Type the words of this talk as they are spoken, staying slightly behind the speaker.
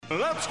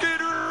Let's get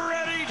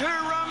ready to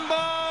rumble!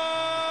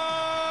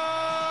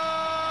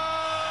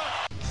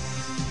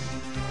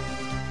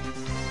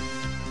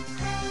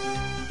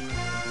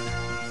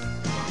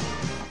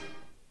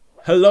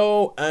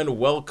 Hello and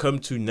welcome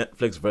to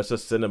Netflix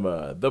vs.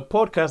 Cinema, the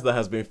podcast that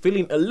has been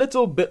feeling a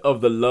little bit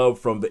of the love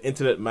from the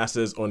internet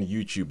masses on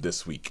YouTube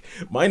this week.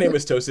 My name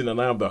is Tosin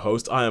and I am the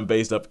host. I am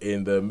based up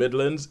in the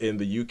Midlands in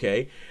the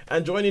UK,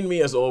 and joining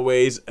me as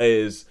always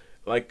is,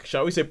 like,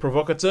 shall we say,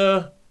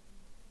 provocateur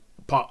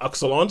par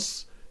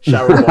excellence,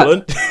 Sharon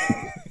Holland.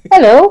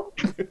 Hello.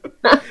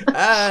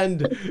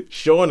 And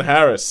Sean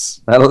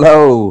Harris.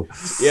 Hello.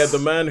 Yeah, the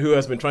man who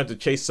has been trying to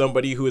chase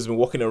somebody who has been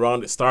walking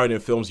around starring in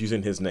films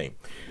using his name.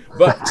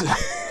 But,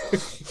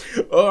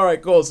 all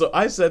right, cool. So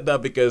I said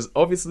that because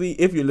obviously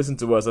if you listen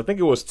to us, I think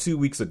it was 2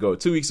 weeks ago,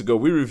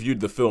 we reviewed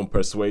the film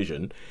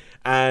Persuasion.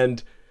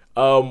 And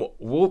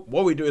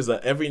what we do is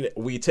that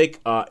we take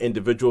our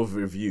individual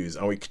reviews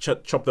and we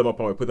chop them up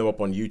and we put them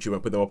up on YouTube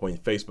and put them up on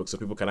Facebook, so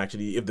people can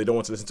actually, if they don't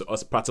want to listen to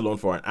us prattle on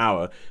for an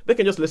hour, they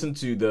can just listen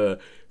to the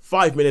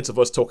 5 minutes of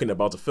us talking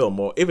about a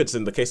film, or if it's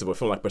in the case of a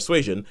film like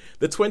Persuasion,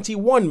 the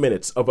 21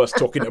 minutes of us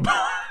talking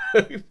about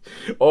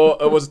or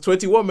it was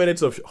 21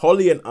 minutes of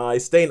Holly and I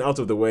staying out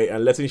of the way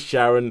and letting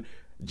Sharon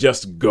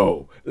just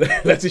go.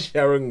 Letting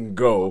Sharon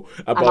go.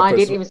 And I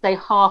didn't even say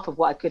half of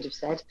what I could have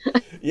said.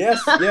 Yes,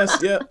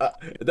 yeah.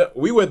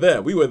 We were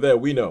there. We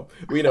know.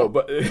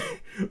 But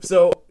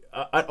so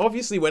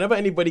obviously, whenever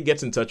anybody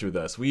gets in touch with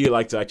us, we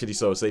like to actually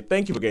sort of say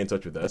thank you for getting in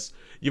touch with us.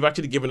 You've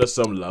actually given us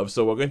some love,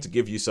 so we're going to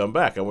give you some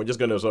back, and we're just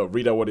going to sort of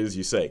read out what it is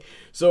you say.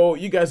 So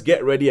you guys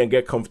get ready and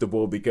get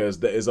comfortable, because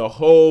there is a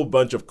whole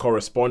bunch of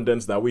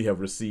correspondence that we have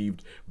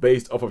received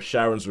based off of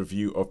Sharon's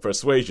review of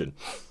Persuasion.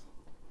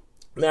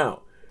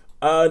 Now,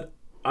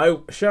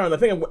 Sharon, I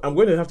think I'm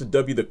going to have to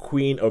dub you the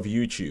queen of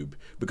YouTube,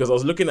 because I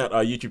was looking at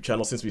our YouTube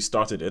channel since we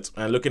started it,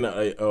 and looking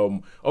at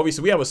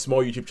obviously we have a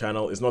small YouTube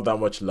channel. It's not that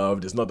much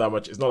loved. It's not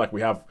like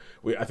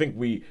I think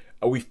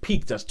we've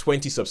peaked as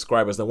 20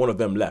 subscribers, and one of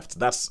them left.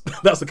 That's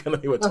the kind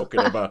of thing we're talking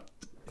about.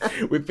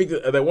 We peaked,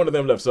 and then one of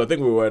them left, so I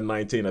think we were at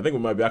 19. I think we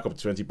might be back up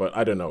to 20, but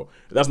I don't know.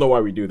 That's not why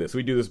we do this.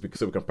 We do this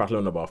because we can prattle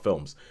on about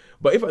films.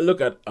 But if I look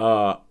at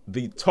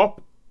the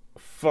top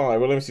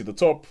 5, well, let me see the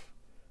top.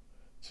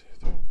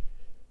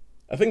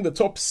 I think the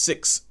top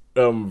 6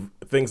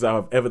 things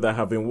that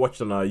have been watched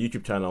on our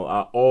YouTube channel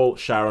are all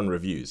Sharon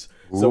reviews.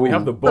 Ooh. So we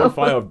have the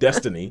Bonfire of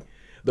Destiny.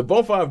 The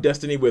Bonfire of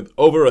Destiny with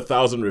over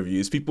 1,000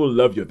 reviews. People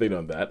love your thing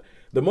on that.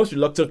 The Most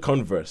Reluctant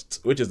Convert,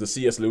 which is the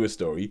C.S. Lewis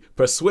story.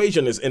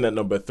 Persuasion is in at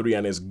number 3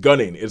 and is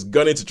gunning. It's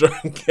gunning to try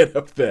and get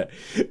up there.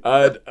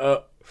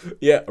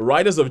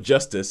 Riders of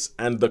Justice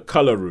and The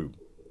Color Room.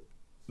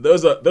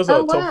 Those are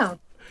top. Wow.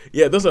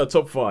 Yeah, those are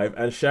top 5.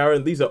 And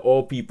Sharon, these are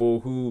all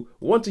people who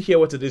want to hear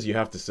what it is you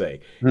have to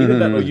say. Either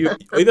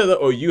that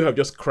or you have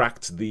just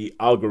cracked the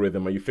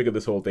algorithm and you figured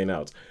this whole thing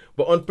out.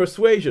 But on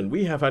Persuasion,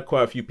 we have had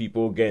quite a few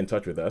people get in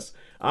touch with us.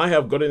 I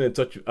have gotten in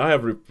touch. I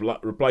have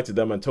replied to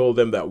them and told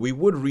them that we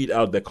would read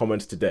out their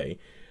comments today.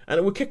 And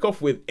we'll kick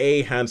off with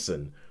A.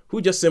 Hansen, who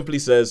just simply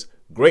says,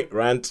 "Great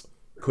rant.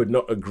 Could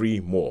not agree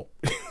more."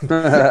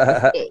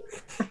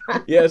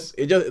 Yes,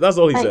 that's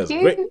all he says.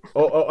 Great.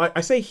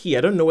 I say he.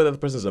 I don't know whether the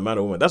person is a man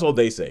or woman. That's all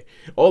they say.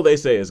 All they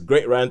say is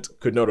 "great rant,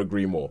 could not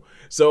agree more."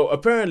 So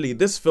apparently,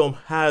 this film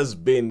has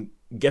been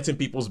getting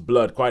people's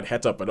blood quite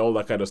het up and all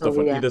that kind of stuff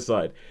on either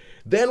side.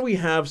 Then we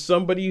have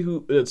somebody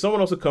who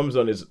someone also comes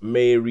on is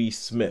Mary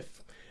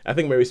Smith. I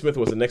think Mary Smith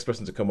was the next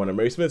person to come on, and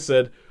Mary Smith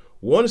said,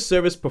 "One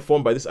service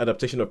performed by this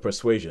adaptation of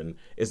Persuasion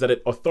is that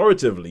it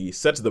authoritatively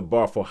sets the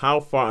bar for how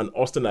far an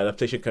Austen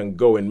adaptation can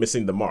go in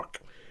missing the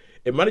mark.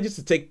 It manages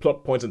to take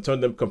plot points and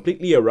turn them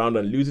completely around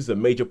and loses a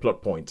major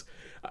plot point.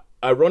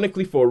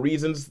 Ironically, for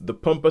reasons the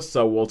pompous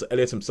Sir Walter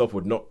Elliot himself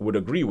would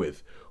agree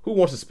with. Who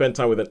wants to spend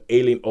time with an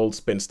ailing old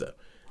spinster?"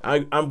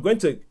 I'm going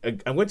to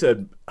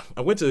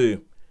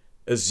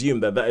assume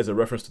that is a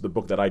reference to the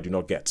book that I do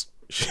not get.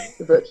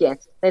 The book,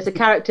 yes. There's a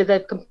character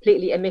they've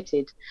completely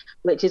omitted,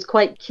 which is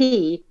quite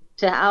key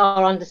to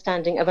our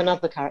understanding of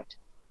another character.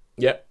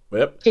 Yep.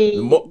 She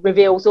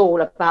reveals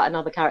all about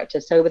another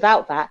character. So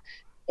without that,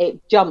 it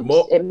jumps.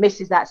 It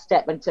misses that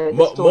step, and so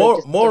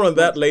more on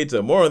that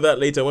later. More on that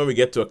later when we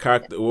get to a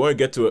character. When we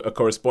get to a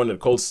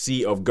correspondent called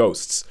Sea of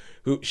Ghosts.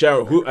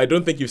 Sharon, who I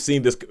don't think you've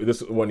seen this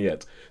one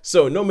yet.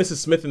 So no Mrs.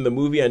 Smith in the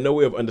movie, and no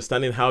way of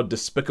understanding how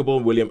despicable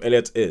William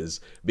Elliot is,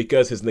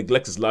 because his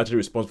neglect is largely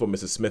responsible for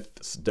Mrs.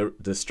 Smith's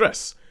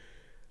distress.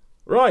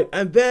 Right,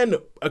 and then,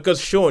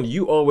 because Sean,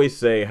 you always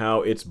say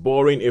how it's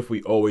boring if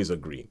we always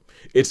agree.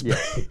 It's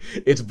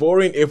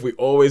boring if we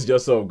always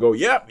just sort of go,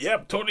 yep,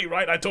 totally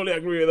right, I totally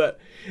agree with that.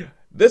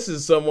 This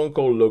is someone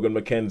called Logan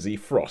Mackenzie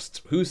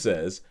Frost, who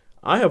says,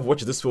 "I have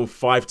watched this film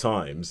 5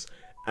 times,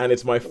 and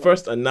it's my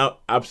first and now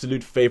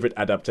absolute favorite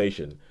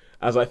adaptation,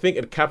 as I think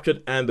it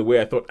captured Anne the way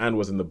I thought Anne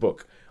was in the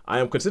book. I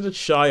am considered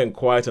shy and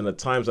quiet, and at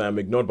times I am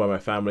ignored by my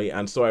family,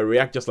 and so I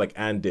react just like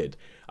Anne did.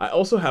 I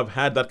also have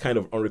had that kind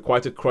of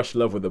unrequited crush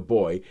love with a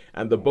boy,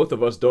 and the both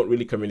of us don't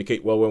really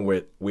communicate well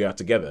when we are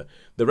together.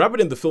 The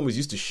rabbit in the film is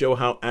used to show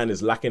how Anne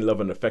is lacking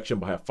love and affection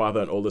by her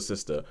father and older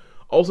sister.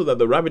 Also that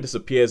the rabbit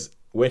disappears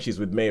when she's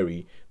with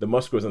Mary, the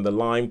Musgroves, and the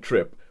Lime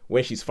trip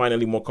when she's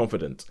finally more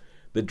confident.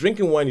 The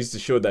drinking wine is to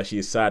show that she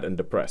is sad and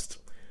depressed.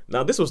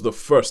 Now, this was the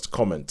first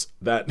comment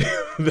that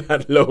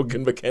that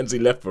Logan Mackenzie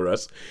left for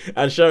us.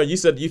 And Sharon, you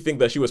said you think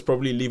that she was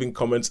probably leaving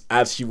comments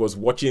as she was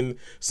watching.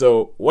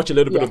 So watch a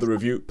little bit of the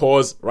review,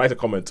 pause, write a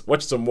comment.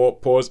 Watch some more,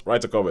 pause,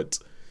 write a comment.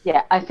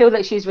 Yeah, I feel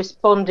like she's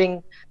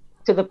responding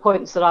to the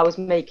points that I was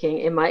making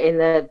in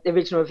the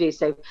original review.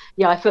 So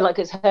yeah, I feel like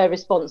it's her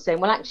response saying,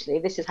 well, actually,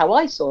 this is how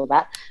I saw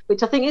that,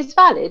 which I think is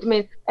valid. I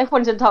mean,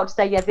 everyone's entitled to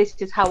say, yeah, this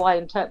is how I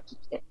interpreted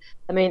it.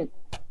 I mean,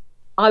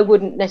 I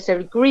wouldn't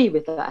necessarily agree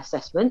with that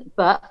assessment,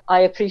 but I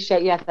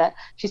appreciate, that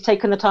she's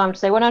taken the time to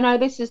say, well, no,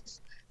 this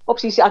is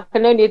obviously, I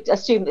can only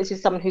assume this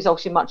is someone who's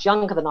obviously much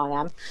younger than I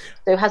am,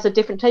 so has a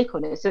different take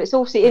on it. So it's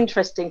obviously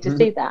interesting to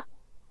see that.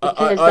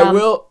 Because, I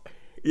will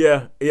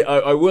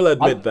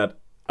admit that.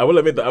 I will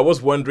admit that I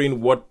was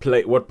wondering what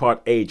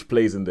part age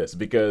plays in this,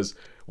 because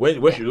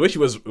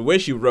when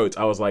she wrote,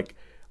 I was like,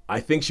 I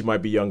think she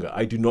might be younger.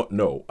 I do not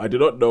know,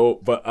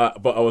 but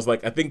I was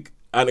like, I think,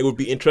 and it would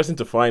be interesting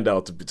to find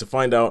out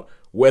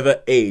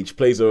whether age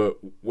plays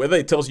whether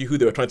it tells you who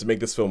they were trying to make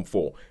this film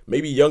for.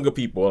 Maybe younger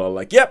people are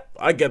like, yep,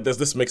 I get this.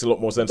 This makes a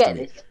lot more sense to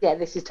me.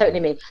 This is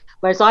totally me.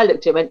 Whereas I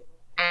looked at it and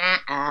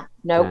went,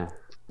 no. Yeah.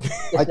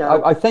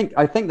 I think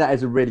that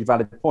is a really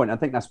valid point. I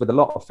think that's with a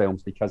lot of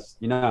films, because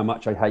you know how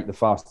much I hate the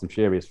Fast and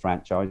Furious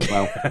franchise.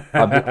 Well,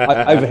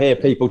 I overhear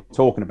people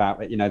talking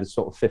about it, the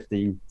sort of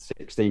 15,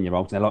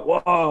 16-year-olds, and they're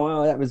like,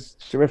 whoa, that was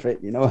terrific.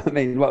 You know what I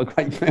mean? What a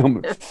great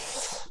film.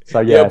 So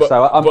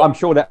I'm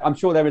sure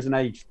there is an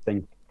age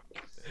thing.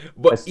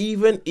 But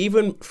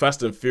even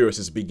Fast and Furious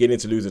is beginning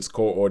to lose its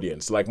core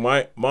audience. Like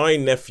my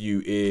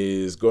nephew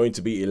is going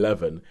to be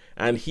 11,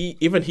 and he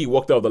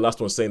walked out of the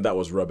last one saying that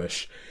was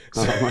rubbish.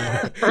 So, if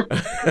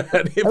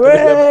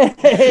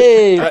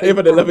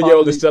an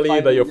 11-year-old is telling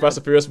you that your Fast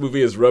and Furious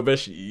movie is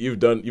rubbish, you've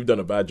done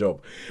a bad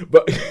job.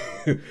 But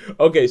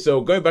okay, so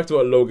going back to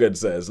what Logan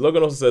says,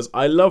 Logan also says,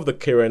 I love the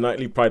Keira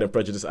Knightley Pride and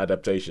Prejudice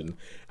adaptation,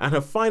 and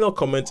her final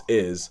comment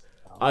is,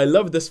 I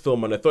love this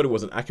film and I thought it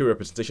was an accurate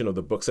representation of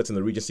the book set in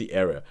the Regency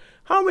era.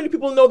 How many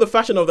people know the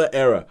fashion of that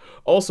era?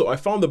 Also, I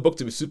found the book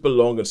to be super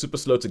long and super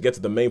slow to get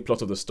to the main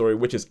plot of the story,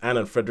 which is Anne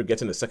and Frederick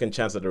getting a second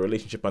chance at a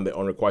relationship and their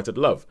unrequited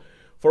love.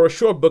 For a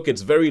short book,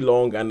 it's very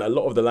long, and a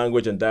lot of the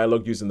language and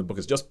dialogue used in the book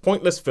is just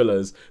pointless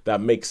fillers that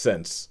make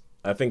sense.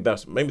 I think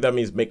that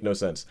means make no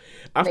sense.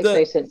 Makes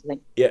no sense.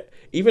 Yeah,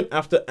 even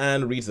after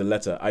Anne reads the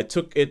letter, it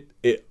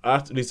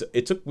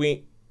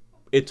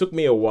took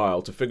me a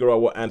while to figure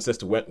out what Anne says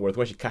to Wentworth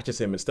when she catches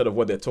him, instead of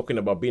what they're talking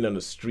about being on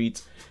the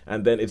street.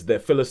 And then it's their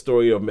filler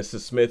story of Mrs.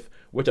 Smith,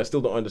 which I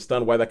still don't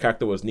understand why that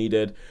character was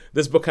needed.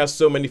 This book has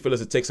so many fillers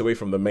it takes away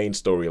from the main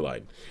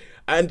storyline.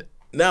 And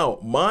now,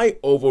 my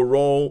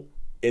overall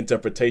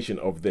interpretation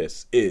of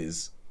this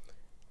is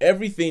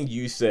everything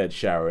you said,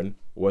 Sharon,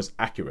 was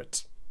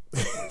accurate.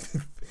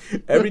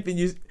 everything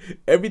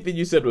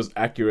you said was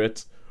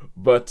accurate,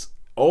 but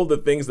all the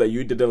things that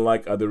you didn't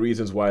like are the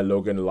reasons why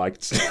Logan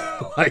liked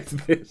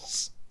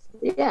this.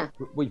 Yeah,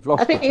 we've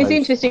lost. I think it's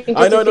interesting.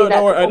 I know.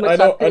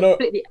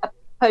 Completely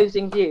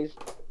opposing views.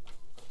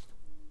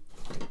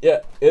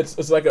 Yeah,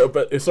 it's like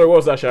sorry, what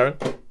was that, Sharon?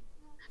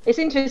 It's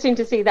interesting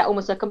to see that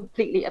almost a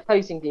completely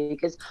opposing view,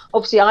 because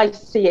obviously I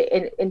see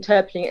it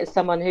interpreting it as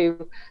someone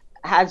who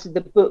has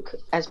the book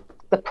as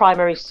the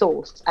primary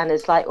source and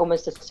is like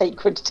almost a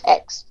sacred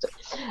text.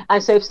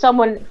 And so if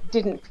someone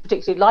didn't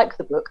particularly like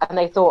the book and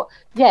they thought,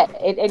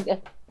 I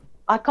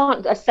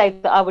can't say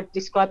that I would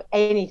describe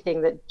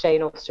anything that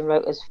Jane Austen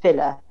wrote as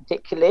filler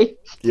particularly.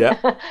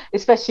 Yeah.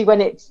 Especially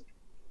when it's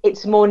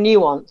more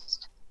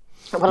nuanced.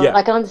 Well,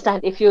 I can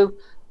understand if you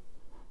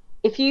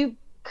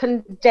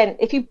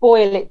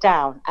boil it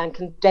down and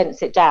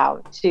condense it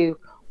down to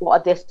what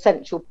are the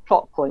essential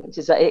plot points,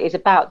 is that it is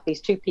about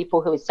these two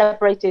people who are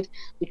separated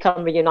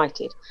become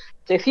reunited.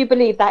 So if you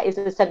believe that is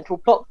a central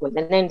plot point,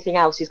 then anything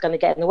else is going to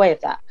get in the way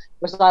of that.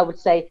 Whereas I would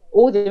say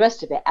all the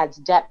rest of it adds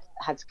depth,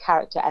 adds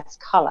character, adds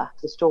colour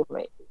to the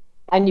story.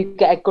 And you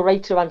get a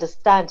greater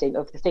understanding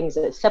of the things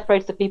that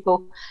separate the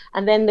people,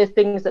 and then the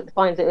things that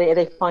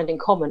they find in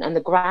common, and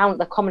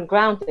the common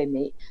ground they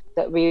meet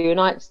that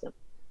reunites them.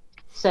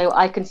 So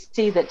I can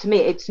see that, to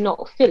me, it's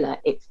not filler,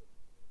 it's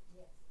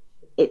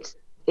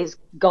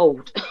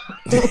gold.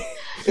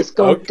 It's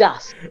gold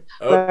dust.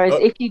 Whereas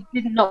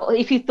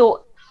if you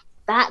thought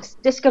that's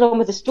just get on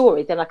with the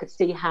story, then I could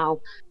see how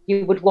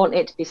you would want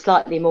it to be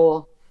slightly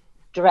more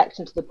direct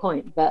and to the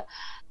point. But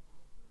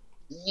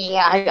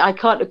I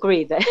can't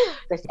agree that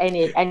there's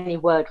any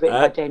word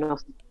written by Jane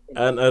Austen.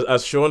 And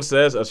as Sean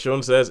says,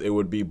 it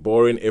would be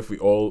boring if we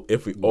all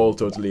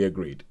totally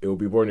agreed. It would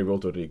be boring if we all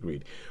totally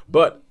agreed.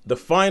 But the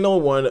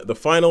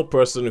final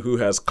person who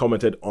has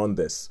commented on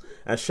this,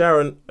 and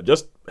Sharon,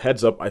 just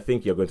heads up, I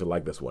think you're going to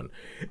like this one.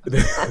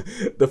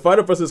 The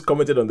final person has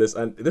commented on this,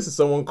 and this is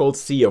someone called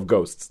Sea of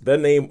Ghosts. Their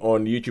name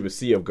on YouTube is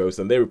Sea of Ghosts,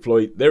 and they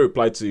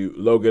replied to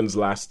Logan's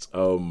last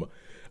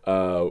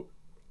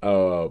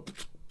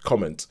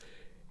comment.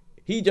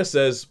 He just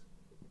says,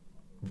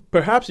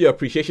 perhaps your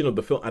appreciation of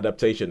the film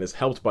adaptation is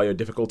helped by your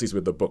difficulties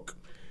with the book.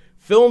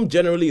 Film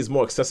generally is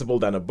more accessible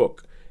than a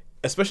book,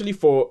 especially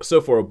for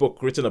a book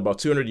written about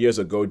 200 years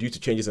ago due to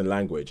changes in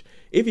language.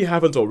 If you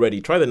haven't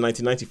already, try the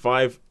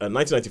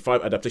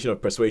 1995 adaptation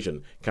of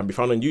Persuasion, can be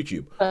found on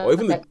YouTube. Or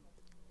even the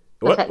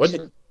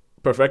Perfection.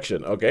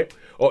 Perfection, okay.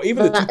 Or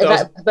even the 2000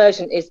 that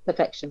version is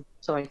Perfection.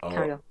 Sorry,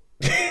 carry on.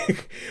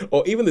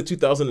 Or even the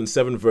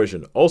 2007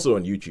 version, also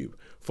on YouTube.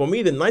 For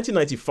me, the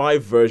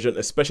 1995 version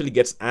especially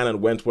gets Anne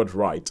and Wentworth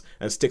right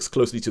and sticks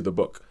closely to the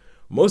book.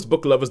 Most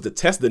book lovers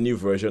detest the new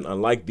version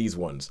and like these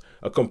ones.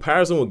 A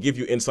comparison will give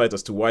you insight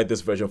as to why this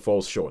version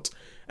falls short.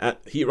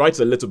 He writes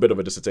a little bit of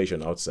a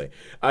dissertation, I would say.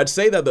 I'd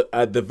say that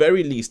at the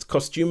very least,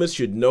 costumers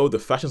should know the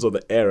fashions of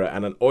the era,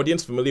 and an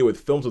audience familiar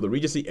with films of the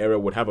Regency era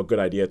would have a good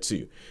idea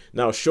too.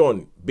 Now,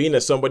 Sean, being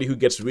as somebody who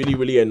gets really,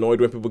 really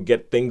annoyed when people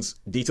get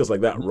details like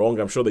that wrong,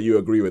 I'm sure that you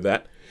agree with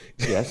that.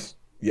 Yes.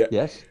 Yeah.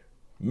 Yes.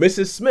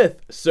 Mrs.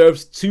 Smith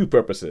serves two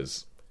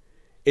purposes.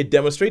 It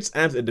demonstrates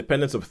Anne's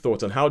independence of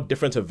thought and how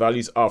different her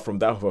values are from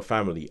that of her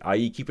family,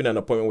 i.e. keeping an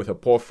appointment with her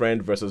poor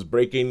friend versus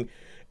breaking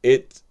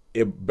it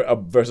to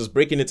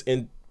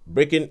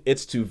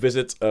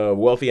visit a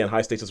wealthy and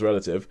high status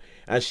relative.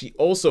 And she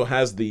also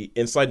has the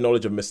inside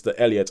knowledge of Mr.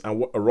 Elliot and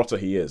what a rotter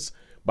he is.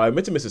 By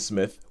omitting Mrs.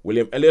 Smith,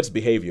 William Elliot's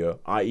behavior,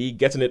 i.e.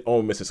 getting it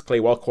on with Mrs. Clay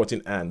while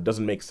courting Anne,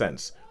 doesn't make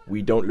sense.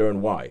 We don't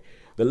learn why.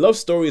 The love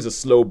story is a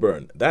slow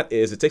burn. That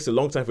is, it takes a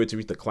long time for it to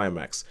reach the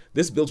climax.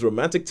 This builds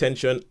romantic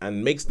tension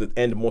and makes the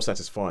end more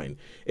satisfying.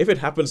 If it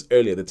happens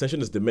earlier, the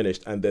tension is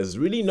diminished and there's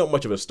really not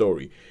much of a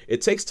story.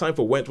 It takes time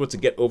for Wentworth to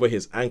get over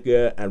his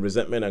anger and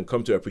resentment and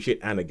come to appreciate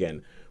Anne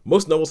again.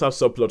 Most novels have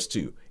subplots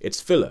too. It's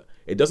filler.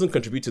 It doesn't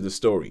contribute to the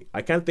story.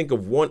 I can't think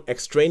of one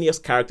extraneous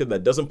character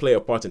that doesn't play a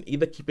part in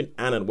either keeping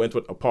Anne and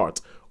Wentworth apart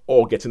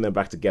or getting them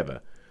back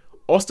together.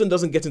 Austen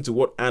doesn't get into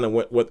what Anne and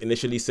Wentworth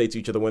initially say to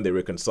each other when they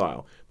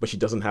reconcile, but she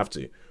doesn't have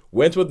to.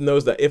 Wentworth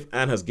knows that if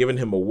Anne has given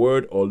him a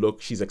word or look,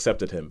 she's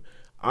accepted him.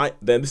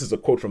 Then this is a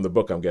quote from the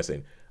book, I'm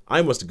guessing.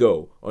 I must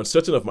go,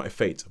 uncertain of my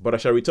fate, but I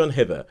shall return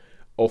hither,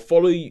 or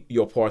follow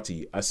your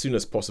party as soon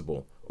as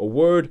possible. A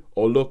word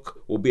or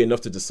look will be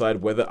enough to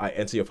decide whether I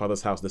enter your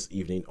father's house this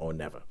evening or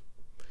never.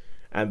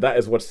 And that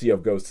is what Sea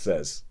of Ghosts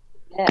says.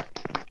 Yeah.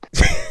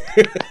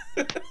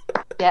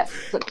 Yeah.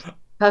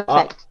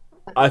 Perfect.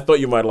 I thought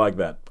you might like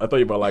that.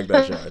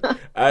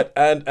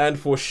 Sharon. And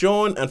for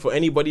Sean and for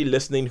anybody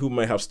listening who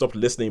may have stopped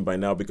listening by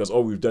now because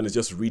all we've done is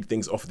just read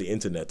things off the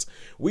internet,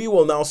 we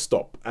will now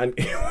stop and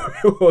we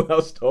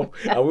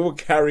will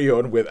carry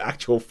on with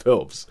actual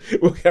films.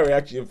 We'll carry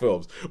actual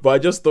films. But I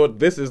just thought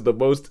this is the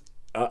most.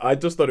 I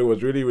just thought it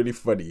was really, really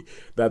funny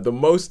that the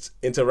most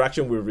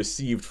interaction we've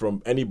received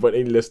from any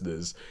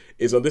listeners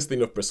is on this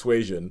thing of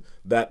Persuasion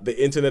that the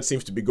internet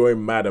seems to be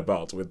going mad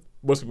about, with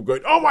most people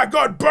going, "Oh my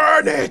God,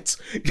 burn it!"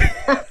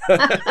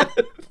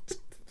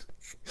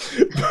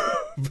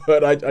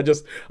 But I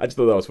just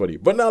thought that was funny.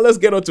 But now let's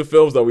get on to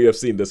films that we have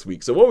seen this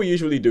week. So what we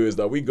usually do is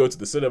that we go to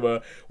the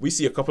cinema, we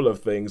see a couple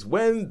of things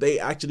when they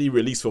actually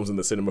release films in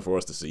the cinema for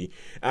us to see,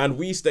 and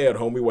we stay at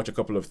home, we watch a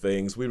couple of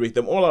things, we rate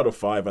them all out of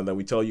 5, and then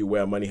we tell you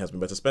where money has been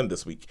better spent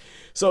this week.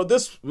 So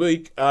this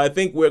week, I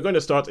think we're going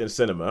to start in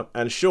cinema,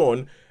 and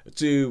Sean,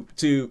 to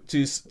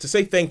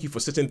say thank you for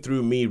sitting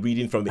through me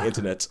reading from the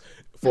internet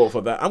for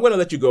that, I'm going to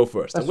let you go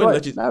first. That's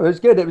right. No, it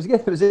was good. It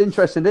was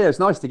interesting there. It's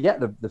nice to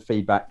get the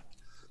feedback.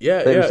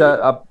 Yeah, it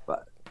was,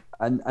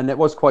 and it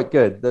was quite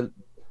good. The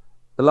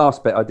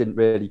last bit I didn't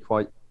really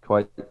quite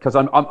because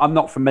I'm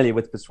not familiar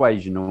with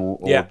Persuasion or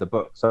the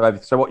book.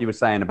 So what you were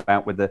saying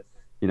about with the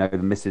the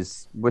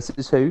Mrs.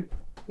 who?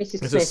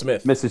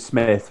 Mrs.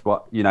 Smith.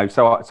 What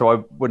so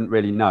I wouldn't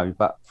really know,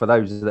 but for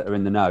those that are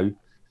in the know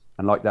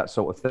and like that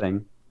sort of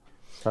thing.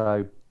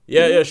 So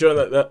yeah, sure.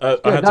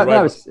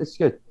 It's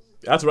good.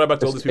 I have to write back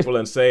to all these people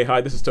and say,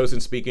 "Hi, this is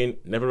Tosin speaking.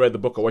 Never read the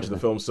book or watched the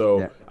film,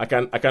 so I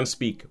can't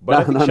speak." But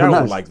I think Sharon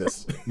would like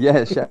this.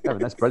 Yeah, Sharon,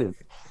 that's brilliant.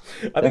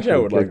 I think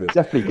Sharon would like this.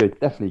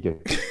 Definitely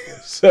good.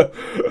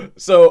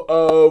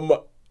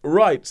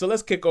 Right. So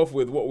let's kick off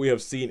with what we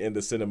have seen in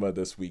the cinema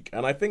this week,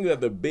 and I think that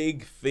the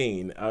big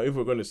thing, if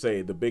we're going to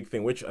say the big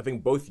thing, which I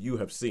think both you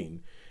have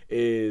seen,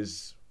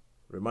 is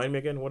remind me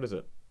again. What is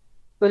it?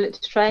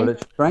 Bullet Train.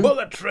 That's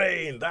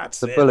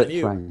it. Bullet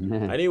Train.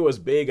 Yeah. I knew it was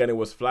big and it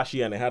was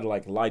flashy and it had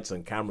like lights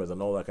and cameras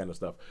and all that kind of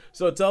stuff.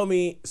 So tell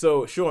me,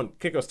 Sean,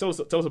 kick us. Tell us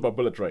about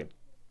Bullet Train.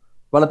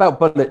 Well, about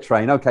Bullet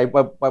Train. Okay.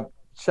 Well,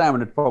 Sharon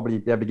would probably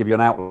be able to give you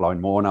an outline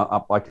more, and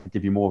I could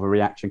give you more of a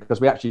reaction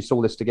because we actually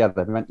saw this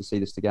together. We went to see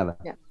this together.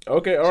 Yeah.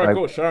 Okay, all right,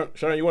 cool.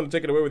 Sharon, you want to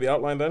take it away with the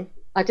outline then?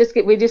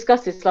 We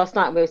discussed this last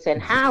night. And we were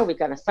saying, how are we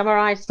going to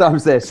summarise?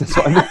 Sums this. That's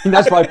what I mean.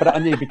 That's why I put it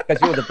on you because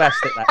you're the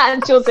best at that.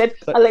 And Jill said,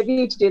 "I'll let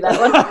you to do that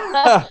one."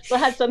 So I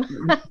had some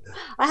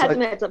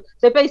heads up.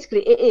 So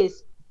basically, it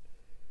is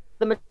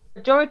the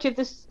majority of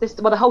this.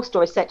 The whole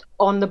story is set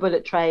on the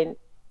bullet train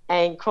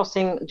and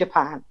crossing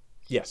Japan.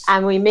 Yes.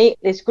 And we meet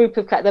this group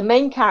of the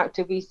main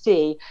character we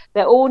see.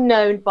 They're all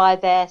known by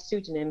their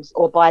pseudonyms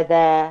or by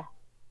their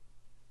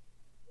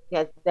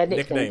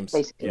nicknames,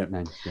 basically.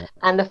 Yeah.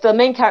 And the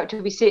main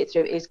character we see it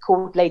through is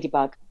called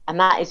Ladybug, and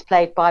that is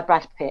played by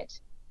Brad Pitt.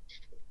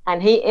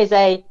 And he is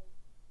we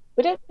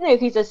don't know if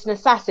he's an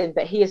assassin,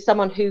 but he is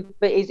someone who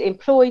is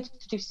employed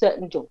to do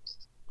certain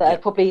jobs that are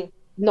probably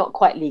not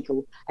quite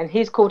legal. And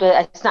he's called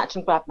a snatch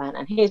and grab man,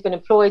 and he has been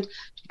employed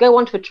to go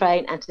onto a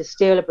train and to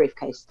steal a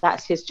briefcase.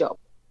 That's his job.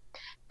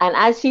 And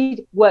as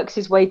he works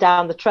his way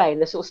down the train,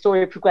 the sort of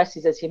story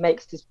progresses as he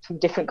makes this from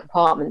different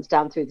compartments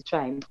down through the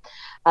train.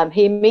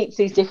 He meets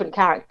these different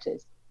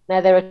characters.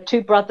 Now, there are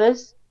two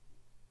brothers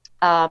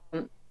who are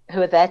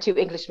there, two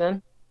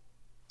Englishmen,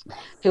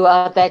 who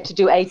are there to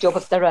do a job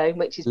of their own,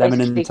 which is lemon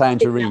and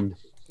tangerine.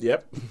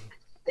 Yep.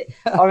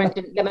 Orange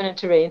and lemon and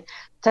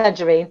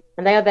tangerine.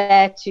 And they are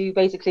there to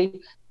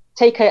basically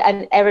take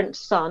an errant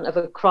son of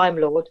a crime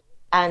lord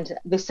and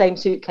the same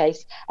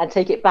suitcase and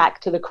take it back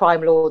to the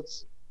crime lord,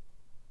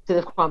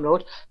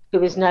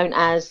 who is known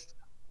as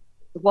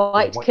the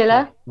White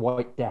Killer.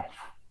 White Death.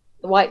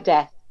 The White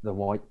Death. The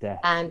White Death.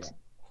 And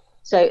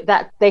so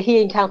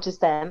he encounters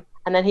them.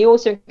 And then he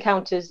also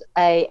encounters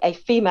a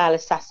female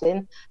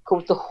assassin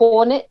called the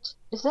Hornet,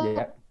 is it?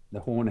 Yeah,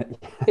 the Hornet.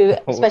 Who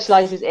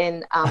specialises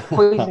in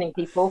poisoning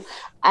people.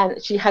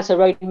 And she has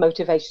her own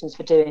motivations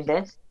for doing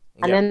this.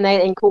 And then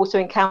they also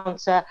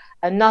encounter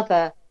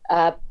another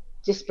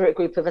disparate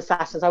group of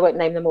assassins. I won't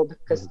name them all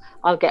because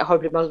I'll get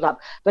horribly muddled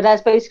up. But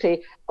as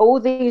basically all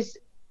these,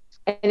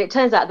 and it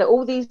turns out that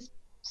all these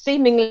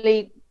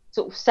seemingly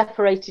sort of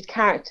separated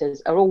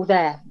characters are all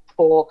there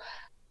for,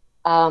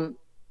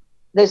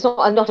 there's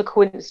not a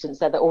coincidence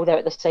that they're all there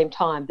at the same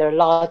time. There are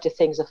larger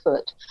things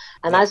afoot.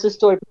 And as the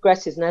story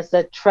progresses and as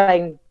the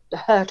train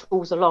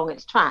hurtles along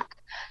its track,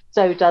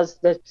 so does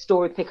the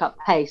story pick up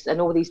pace and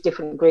all these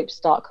different groups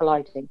start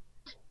colliding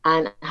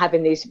and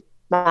having these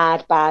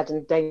mad, bad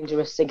and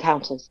dangerous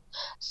encounters.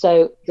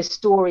 So the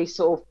story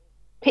sort of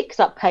picks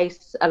up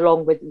pace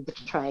along with the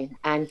train,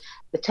 and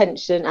the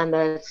tension and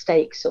the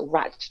stakes sort of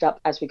ratchet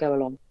up as we go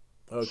along.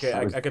 Okay,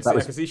 I can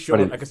see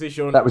Sean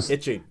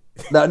itching.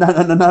 No,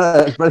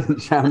 that's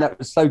brilliant, Sharon. That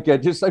was so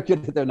good. Just so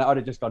good at doing that. I'd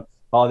have just gone,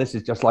 oh, this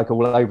is just like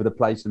all over the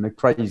place and the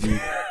crazy,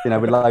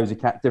 with loads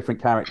of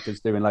different characters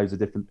doing loads of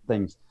different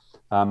things.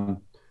 So,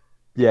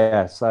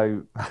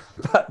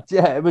 but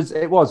yeah,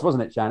 it was,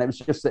 wasn't it, Jan? It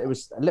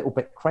was a little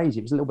bit crazy.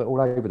 It was a little bit all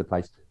over the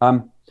place.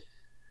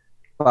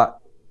 But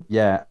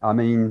yeah, I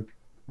mean,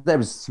 there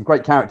was some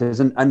great characters,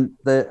 and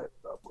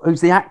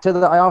who's the actor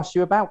that I asked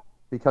you about?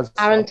 Because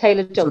Aaron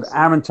Taylor Johnson.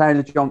 Aaron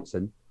Taylor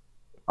Johnson.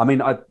 I mean,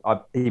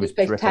 he was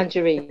terrific.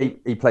 Tangerine.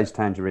 He plays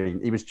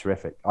Tangerine. He was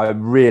terrific. I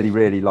really,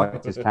 really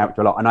liked his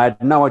character a lot, and I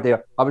had no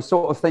idea. I was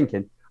sort of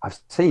thinking, I've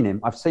seen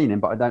him,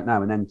 but I don't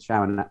know. And then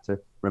Sharon had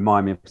to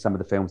remind me of some of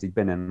the films he'd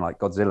been in, like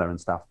Godzilla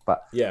and stuff.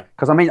 But yeah,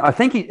 because I mean, I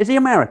think is he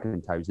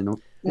American, Toes? No,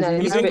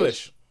 he's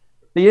English.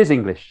 He is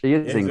English. He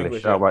is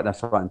English. Oh, right,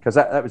 that's right. Because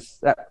that was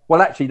that.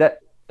 Well, actually, that.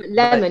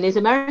 Lemon is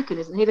American,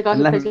 isn't he? The guy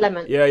who plays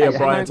Lemon. Yeah.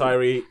 Brian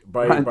Tyree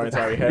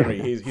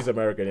Henry. He's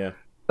American. Yeah.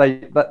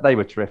 They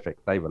were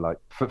terrific. They were like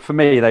for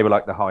me, they were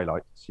like the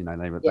highlights. They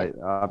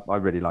were. I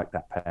really liked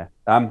that pair.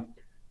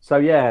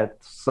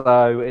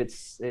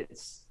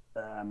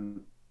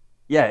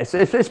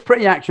 It's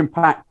pretty action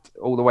packed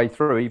all the way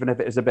through, even if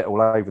it is a bit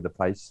all over the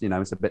place.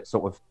 It's a bit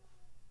sort of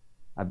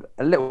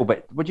a little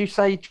bit. Would you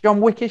say John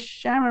Wickish,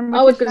 Sharon?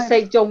 I was going to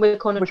say John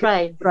Wick on a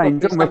train.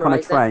 John Wick on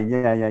a train.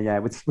 Yeah.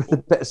 With a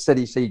bit of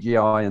silly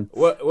CGI and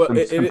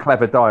some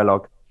clever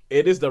dialogue.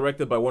 It is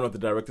directed by one of the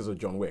directors of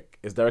John Wick.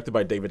 It's directed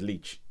by David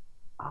Leitch.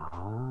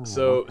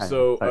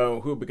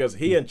 Because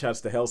he and Chad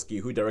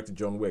Stahelski, who directed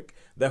John Wick,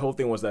 their whole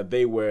thing was that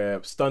they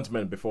were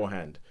stuntmen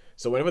beforehand.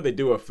 So whenever they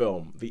do a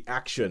film, the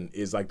action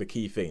is like the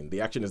key thing.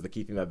 The action is the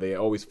key thing that they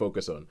always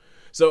focus on.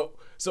 So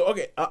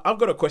okay, I've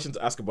got a question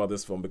to ask about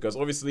this film, because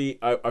obviously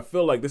I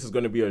feel like this is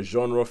going to be a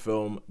genre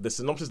film. The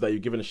synopsis that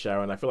you've given to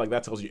Sharon, I feel like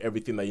that tells you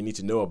everything that you need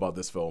to know about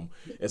this film.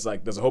 It's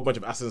like there's a whole bunch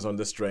of assassins on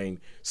this train.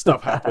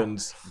 Stuff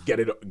happens. Get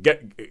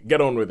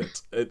on with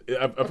it.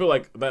 I feel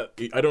like that.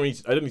 I don't need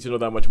to know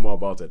that much more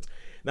about it.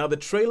 Now, the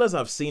trailers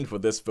I've seen for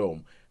this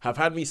film have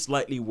had me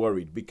slightly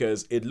worried,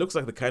 because it looks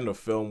like the kind of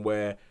film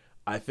where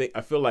I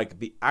feel like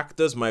the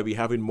actors might be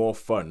having more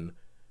fun.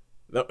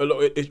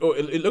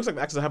 It looks like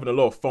the actors are having a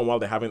lot of fun while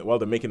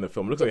they're making the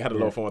film. It looks like they had a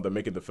lot of fun while they're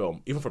making the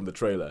film, even from the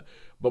trailer.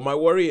 But my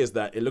worry is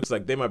that it looks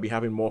like they might be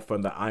having more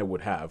fun than I would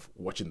have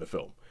watching the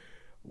film.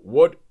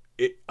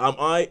 Is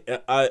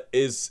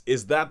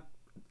that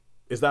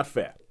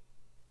fair?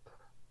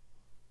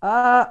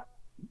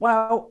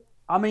 Well,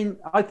 I mean,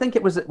 I think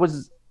it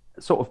was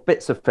sort of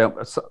bits of film.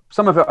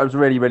 Some of it was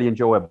really, really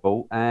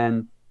enjoyable,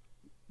 and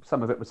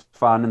some of it was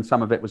fun, and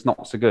some of it was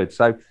not so good.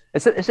 So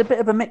it's a bit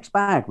of a mixed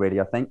bag, really.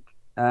 I think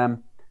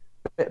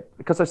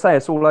because I say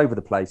it's all over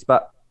the place,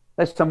 but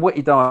there's some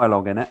witty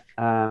dialogue in it.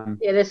 Yeah,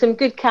 there's some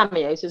good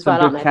cameos as some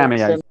well. good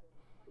cameos.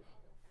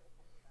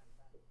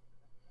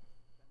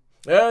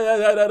 Don't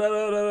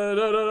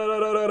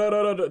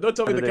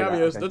tell me the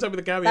cameos. Don't tell me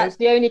the cameos. That's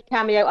the only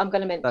cameo I'm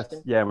going to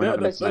mention.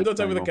 Don't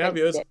tell me the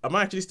cameos. I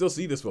might actually still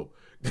see this film.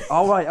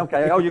 All right,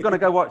 okay. Oh, you're going to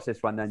go watch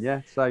this one then,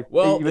 yeah? So,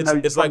 well, even though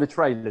it's like the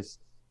trailers.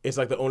 It's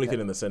like the only thing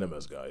in the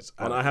cinemas, guys.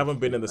 And I haven't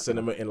been in the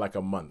cinema in like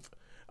a month.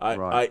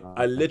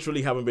 I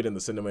literally haven't been in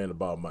the cinema in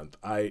about a month.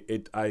 I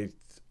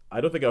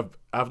don't think I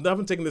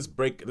haven't taken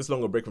this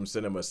long a break from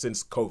cinema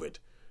since COVID.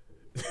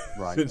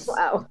 Right.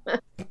 Wow.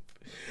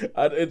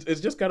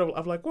 It's just kind of,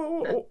 I'm like,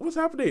 whoa, what's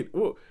happening?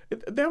 Whoa,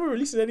 they haven't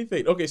released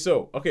anything. Okay,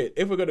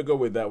 if we're gonna go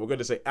with that, we're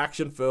gonna say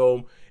action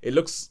film. It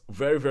looks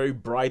very, very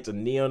bright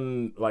and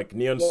neon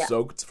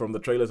soaked from the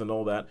trailers and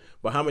all that.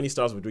 But how many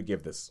stars would we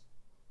give this?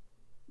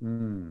 I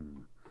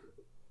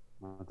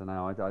don't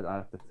know. I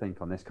have to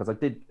think on this because I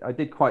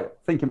did quite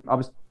thinking. I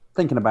was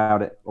thinking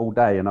about it all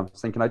day, and I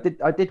was thinking I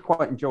did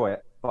quite enjoy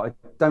it, but I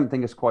don't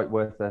think it's quite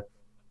worth a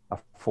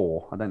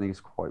 4. I don't think it's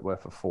quite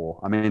worth a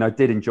 4. I mean, I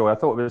did enjoy. I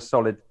thought it was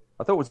solid.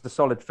 I thought it was a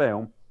solid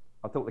film.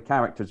 I thought the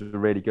characters were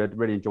really good.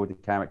 Really enjoyed the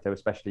character,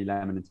 especially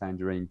Lemon and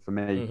Tangerine for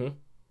me.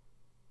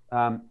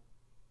 Mm-hmm.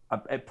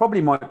 It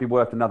probably might be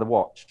worth another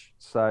watch.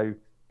 So,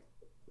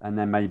 and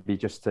then maybe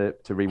just to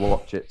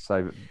rewatch it.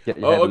 So get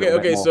your head a little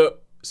bit more.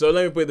 So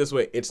let me put it this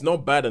way: it's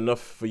not bad enough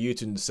for you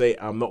to say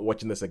I'm not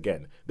watching this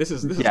again. This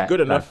is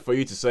good enough for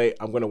you to say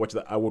I'm going to watch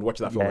that. I would watch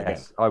that film again.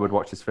 I would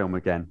watch this film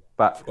again.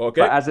 But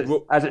as it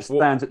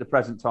stands at the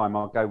present time,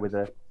 I'll go with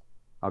a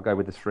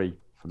 3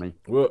 for me.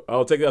 Well,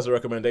 I'll take that as a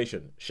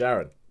recommendation,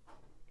 Sharon.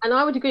 And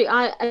I would agree.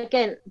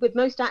 Again, with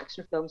most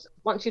action films,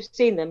 once you've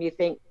seen them, you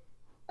think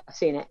I've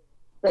seen it.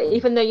 But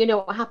even though you know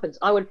what happens,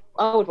 I would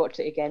watch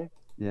it again.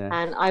 Yeah.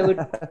 And I would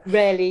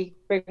rarely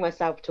bring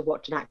myself to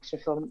watch an action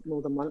film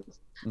more than once.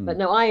 But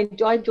no, I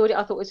enjoyed it.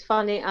 I thought it was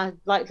funny. I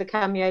liked the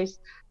cameos.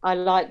 I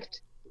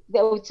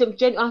thought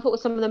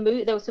some of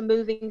there were some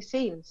moving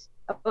scenes.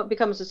 It won't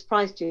become a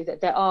surprise to you that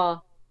there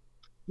are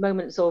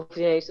moments of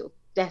sort of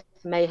death,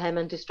 mayhem,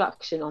 and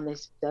destruction on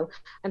this film.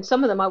 And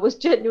some of them I was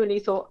genuinely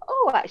thought,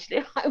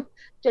 actually, I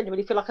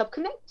genuinely feel like I've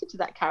connected to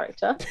that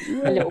character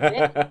a little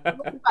bit.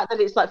 The fact that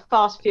it's like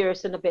fast,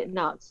 furious, and a bit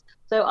nuts.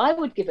 So I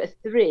would give it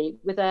a 3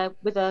 with a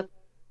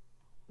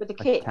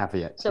kick.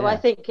 Caveat. So I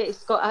think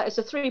it's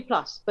a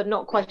 3+, but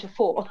not quite a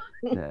 4.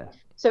 Yeah.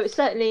 So it's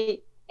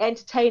certainly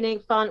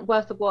entertaining, fun,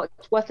 worth a watch,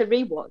 worth a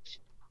rewatch.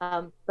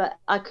 But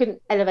I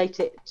couldn't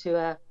elevate it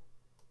to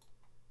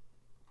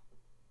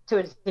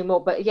anything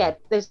more. But yeah,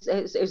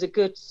 it was a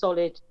good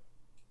solid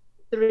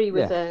 3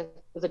 with a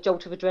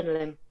jolt of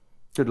adrenaline.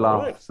 Good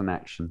laughs and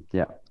action.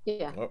 Yeah.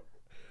 Yeah. Oh,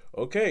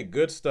 okay,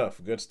 good stuff.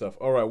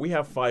 All right, we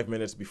have 5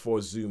 minutes before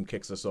Zoom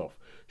kicks us off.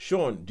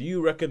 Sean, do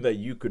you reckon that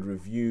you could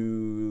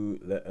review?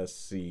 Let us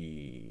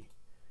see.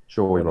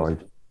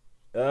 Joyride.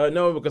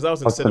 No, because that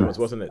was in cinemas,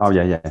 wasn't it? Oh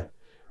yeah.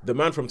 The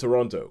Man from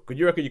Toronto. Could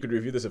you reckon you could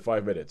review this in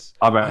 5 minutes?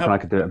 I reckon I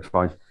could do it in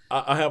 5.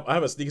 I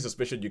have a sneaky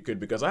suspicion you could,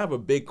 because I have a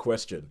big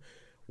question.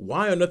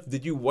 Why on earth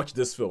did you watch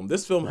this film?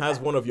 This film has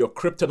one of your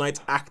kryptonite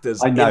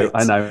actors. I know.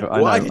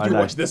 Why did you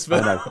watch this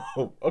film?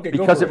 Okay,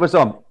 because it was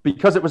on.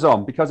 Because I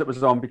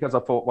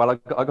thought, well, I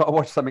got to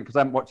watch something because I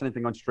haven't watched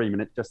anything on stream,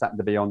 and it just happened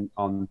to be on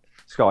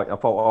Sky. I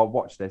thought, I'll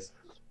watch this.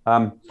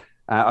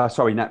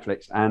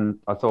 Netflix, and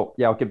I thought,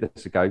 I'll give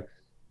this a go.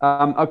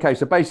 Okay,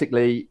 so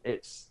basically,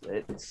 it's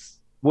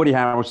Woody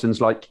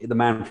Harrelson's like the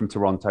Man from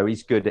Toronto.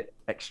 He's good at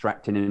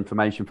extracting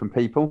information from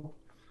people.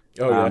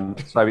 So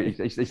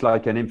he's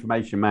like an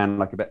information man,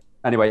 like a bit.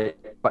 Anyway,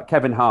 but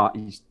Kevin Hart,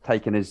 he's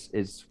taken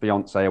his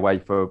fiance away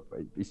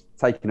he's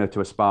taken her to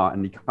a spa,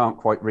 and he can't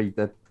quite read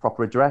the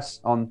proper address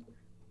on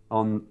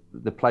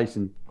the place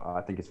in,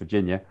 I think it's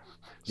Virginia.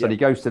 So he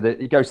goes to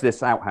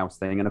this outhouse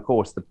thing, and of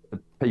course the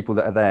people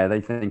that are there, they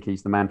think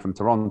he's the Man from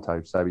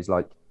Toronto. So he's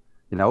like,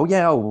 we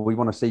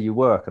want to see you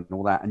work and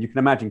all that. And you can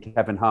imagine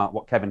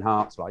what Kevin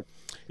Hart's like.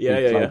 He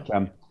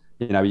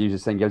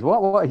uses thing, goes,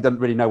 what? He doesn't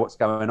really know what's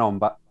going on,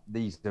 but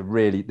these are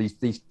really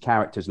these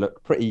characters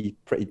look pretty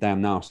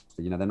damn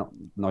nasty. They're not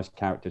nice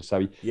characters.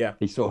 So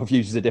he sort of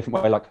uses a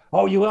different way, like,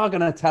 you are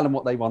going to tell them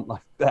what they want,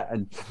 like that.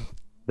 And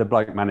the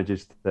bloke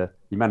manages to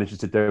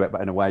do it, but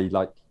in a way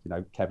like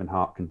Kevin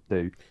Hart can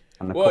do.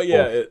 And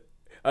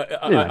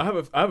I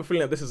have a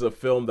feeling that this is a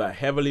film that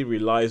heavily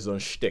relies on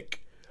shtick.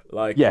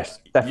 Like, yes,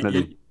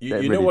 definitely. You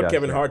really know what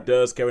Kevin Hart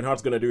does. Kevin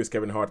Hart's going to do his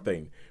Kevin Hart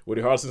thing.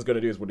 Woody Harrelson's going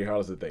to do his Woody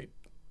Harrelson thing.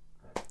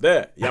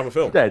 There, you have a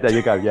film. There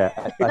you go.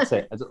 Yeah, that's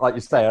it. Like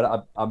you say,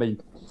 I mean,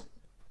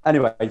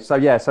 anyway. So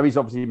he's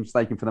obviously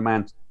mistaken for the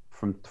Man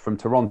from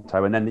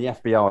Toronto, and then the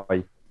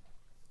FBI.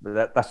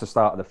 That's the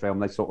start of the film.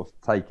 They sort of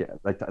take it,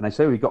 and they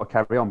say we've got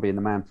to carry on being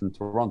the Man from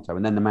Toronto,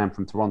 and then the Man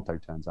from Toronto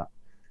turns up.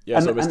 Yeah,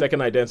 so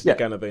mistaken identity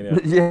kind of thing.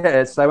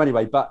 Yeah. So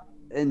anyway, but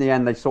in the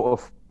end, they sort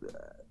of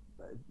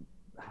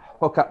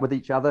hook up with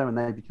each other, and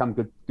they become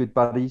good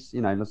buddies.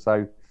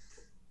 So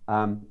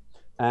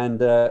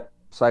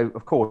so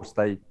of course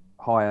they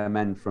hire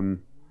men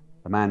from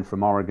the man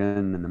from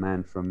Oregon and the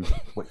man from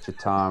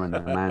Wichita and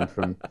the man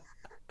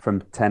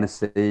from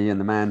Tennessee and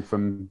the man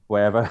from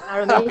wherever,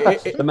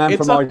 the man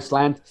from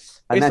Iceland.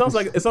 And it sounds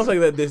like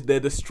they're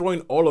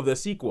destroying all of their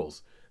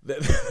sequels.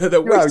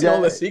 They're wasting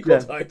all their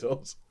sequel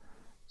titles.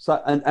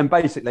 So and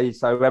basically,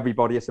 so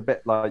everybody, it's a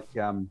bit like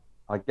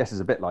I guess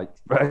it's a bit like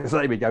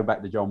say we go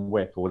back to John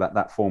Wick or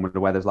that formula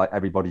where there's like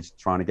everybody's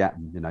trying to get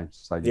them,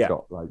 So you've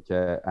got like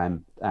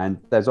and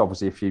there's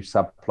obviously a few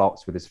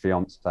subplots with his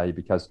fiance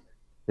because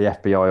the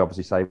FBI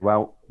obviously say,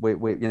 well,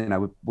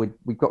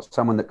 we've got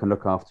someone that can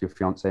look after your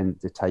fiance and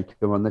to take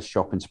her on this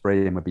shopping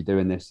spree, and we'll be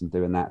doing this and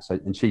doing that. So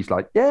and she's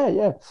like,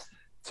 yeah.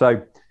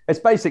 So it's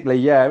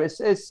basically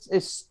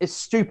it's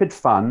stupid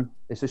fun.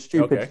 It's a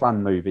stupid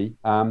fun movie.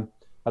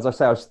 As I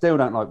say, I still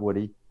don't like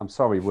Woody. I'm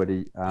sorry,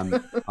 Woody. I'm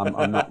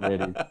not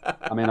really.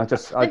 I mean, I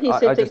just. You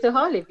said think so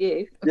highly of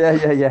you.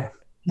 Yeah.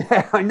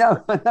 Yeah, I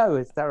know.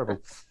 It's terrible.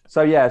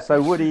 So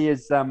Woody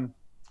is.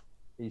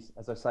 He's,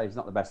 as I say, he's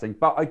not the best thing.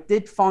 But I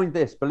did find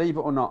this, believe it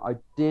or not,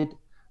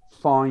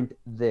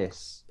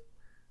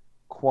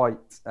 quite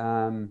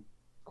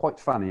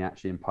funny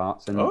actually in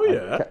parts. And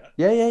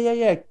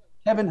yeah.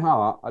 Kevin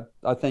Hart.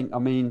 I think. I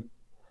mean,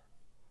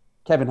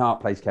 Kevin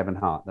Hart plays Kevin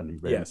Hart, doesn't he?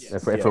 Really? Yes.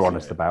 If we're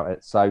honest about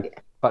it. So.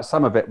 But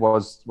some of it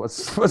was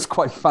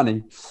quite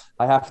funny,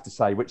 I have to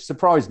say, which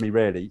surprised me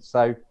really.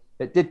 So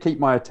it did keep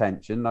my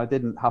attention. I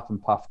didn't huff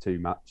and puff too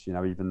much,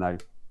 even though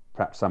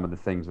perhaps some of the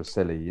things were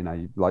silly,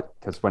 like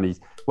because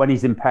when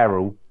he's in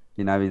peril,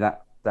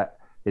 that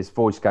his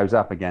voice goes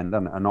up again,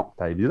 doesn't it? An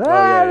octave. And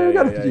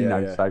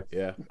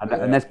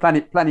there's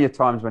plenty of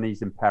times when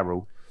he's in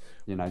peril,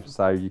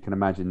 So you can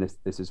imagine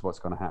this is what's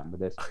going to happen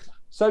with this.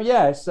 So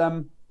yes.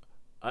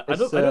 I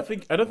don't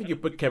think you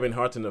put Kevin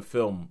Hart in a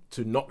film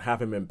to not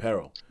have him in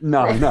peril.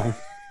 No.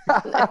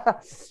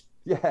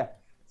 Yeah.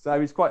 So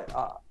he's quite.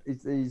 I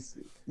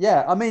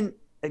mean,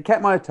 it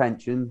kept my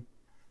attention.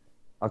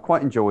 I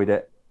quite enjoyed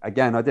it.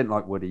 Again, I didn't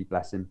like Woody,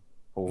 bless him,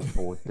 poor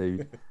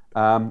dude.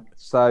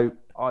 So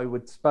I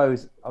would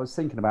suppose I was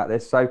thinking about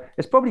this. So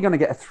it's probably going to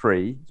get a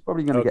 3. It's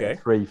probably going to get a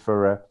 3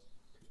 for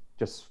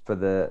just for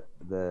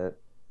the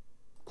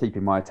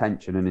keeping my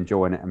attention and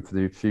enjoying it, and for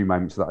the few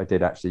moments that I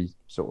did actually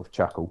sort of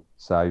chuckle.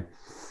 So,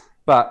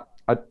 but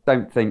I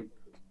don't think.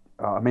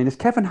 I mean, has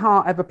Kevin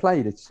Hart ever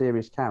played a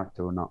serious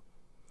character or not?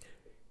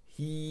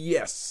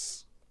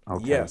 Yes.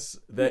 Okay. Yes,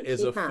 there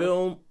is a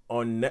film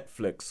on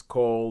Netflix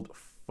called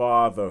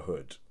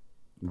Fatherhood.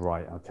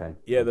 Right. Okay.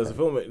 Yeah, there's a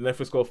film on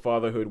Netflix called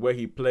Fatherhood where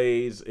he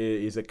plays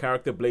is a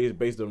character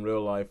based on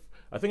real life.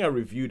 I think I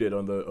reviewed it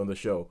on the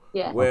show.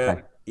 Yeah.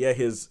 Where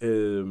his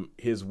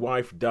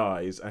wife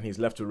dies and he's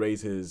left to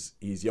raise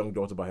his young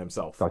daughter by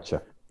himself.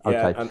 Gotcha.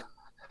 Okay.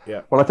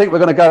 Yeah. Well, I think we're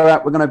going to go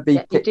out. We're going to be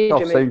kicked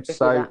off soon,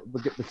 so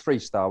we'll get the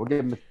 3-star. We'll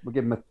give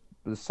him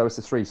so it's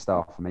a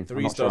 3-star for me.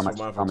 3 stars for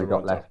mine. We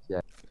got left.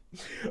 Yeah.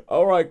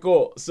 All right,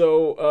 cool.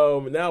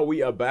 So now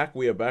we are back.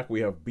 We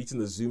have beaten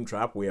the Zoom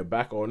trap. We are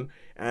back on,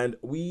 and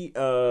we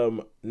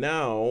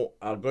now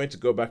are going to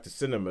go back to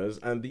cinemas.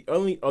 And the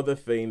only other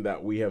thing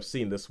that we have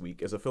seen this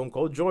week is a film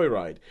called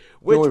Joyride.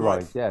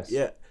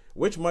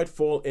 Which might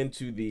fall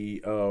into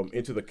the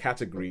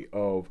category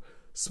of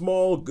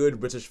small, good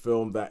British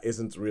film that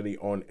isn't really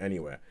on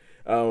anywhere.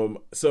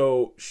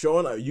 So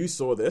Sean, you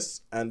saw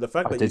this, and the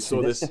fact that you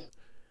saw this.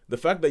 The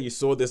fact that you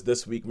saw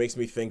this week makes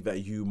me think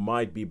that you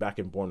might be back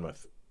in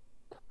Bournemouth.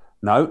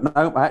 No,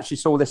 I actually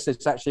saw this.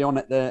 It's actually on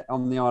the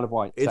Isle of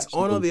Wight. It's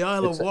on the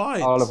Isle of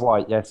Wight. Isle of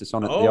Wight, yes, it's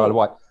on at the Isle of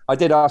Wight. I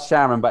did ask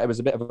Sharon, but it was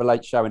a bit of a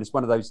late show, and it's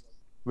one of those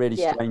really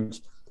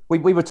strange.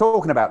 We were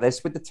talking about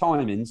this with the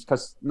timings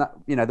because the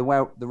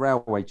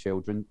railway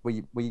children.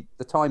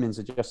 The timings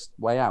are just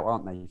way out,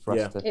 aren't they? For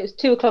us to... It was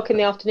 2:00 in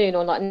the afternoon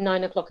or like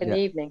 9:00 in the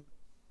evening.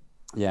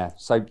 Yeah.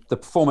 So the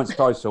performance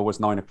I saw was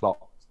 9:00.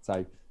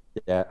 So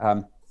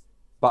yeah.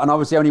 And I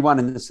was the only one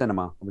in the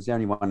cinema.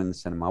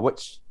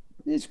 Which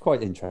is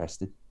quite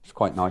interesting. It's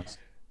quite nice.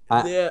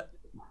 So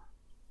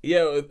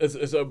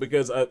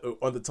because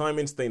on the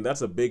timings thing,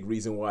 that's a big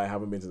reason why I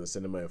haven't been to the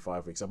cinema in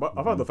 5 weeks. Apart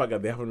from the fact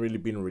that they haven't really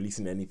been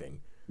releasing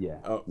anything.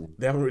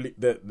 They haven't really.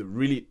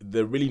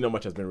 Really not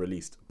much has been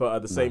released. But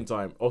at the same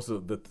time, also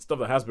the stuff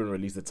that has been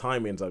released, the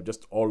timings are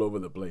just all over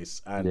the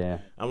place.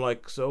 And I'm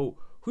like, so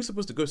who's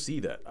supposed to go see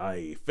that?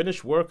 I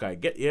finish work. I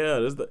get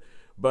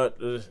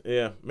But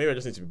maybe I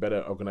just need to be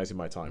better organizing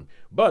my time.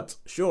 But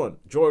Sean,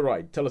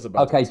 Joyride, tell us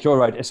about it. Okay,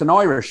 Joyride. It's an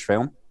Irish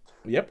film.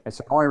 Yep. It's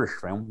an Irish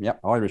film.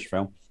 Yep, Irish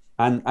film.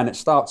 And it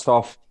starts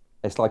off,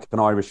 it's like an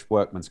Irish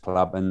workman's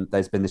club, and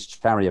there's been this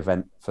charity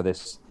event for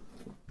this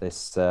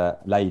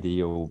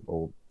lady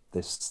or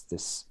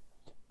this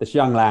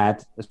young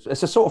lad.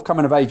 It's a sort of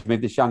coming of age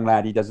with this young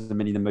lad. He does a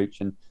Minnie the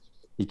Mooch, and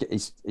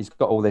he's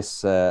got all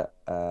this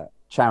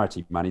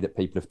charity money that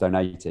people have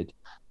donated.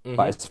 Mm-hmm.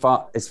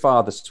 But his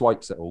father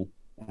swipes it all.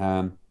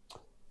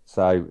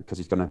 So because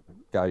he's got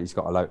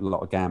a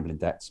lot of gambling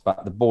debts,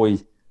 but the boy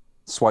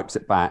swipes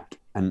it back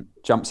and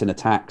jumps in a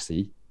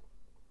taxi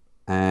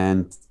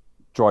and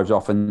drives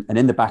off. And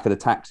in the back of the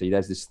taxi,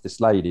 there's this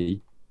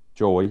lady,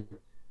 Joy,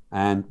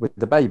 and with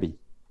the baby.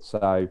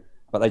 So,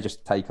 but they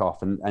just take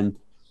off, and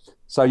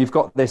so you've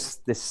got this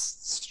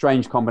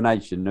strange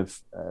combination of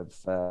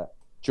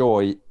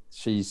Joy.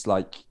 She's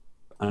like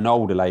an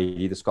older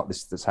lady that's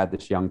had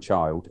this young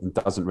child and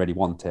doesn't really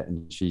want it,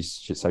 and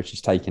she's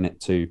taking it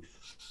to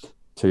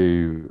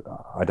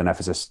I don't know if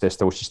it's a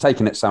sister or she's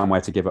taking it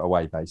somewhere to give it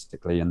away,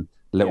 basically. And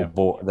the little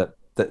boy that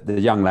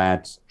the young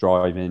lad's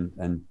driving,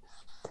 and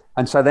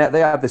so they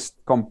have this,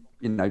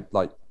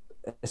 like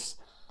it's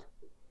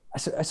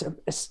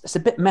a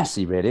bit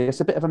messy, really. It's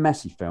a bit of a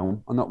messy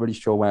film. I'm not really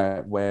sure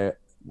where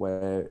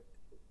it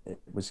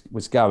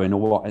was going,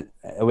 or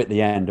at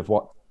the end of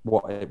what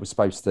it was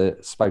supposed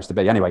to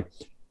be. Anyway,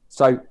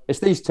 so it's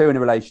these two in a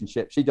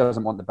relationship. She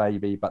doesn't want the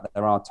baby, but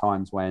there are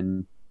times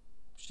when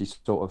she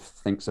sort of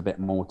thinks a bit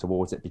more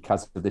towards it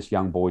because of this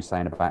young boy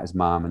saying about his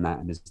mum and that,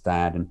 and his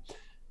dad, and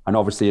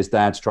obviously his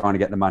dad's trying to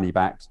get the money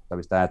back. So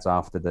his dad's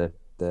after the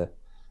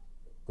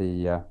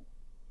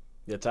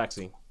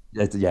taxi.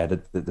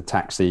 The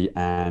taxi,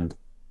 and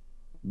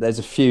there's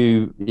a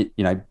few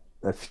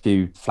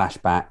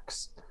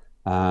flashbacks,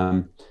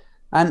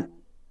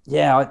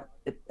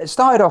 it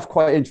started off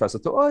quite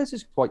interesting. I thought, this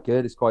is quite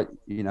good. It's quite,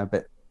 a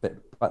bit,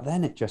 but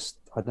then it just,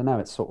 I don't know,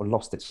 it sort of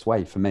lost its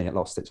way for me. It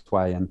lost its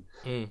way, and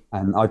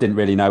I didn't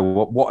really know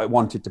what it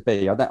wanted to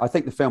be. I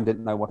think the film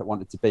didn't know what it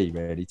wanted to be,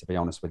 really, to be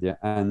honest with you.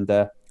 And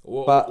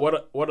but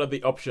what are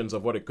the options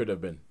of what it could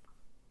have been?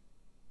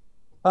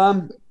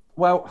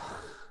 Well,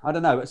 I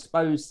don't know. I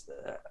suppose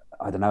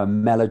a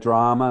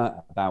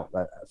melodrama about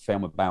a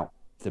film about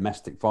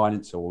domestic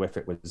violence, or if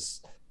it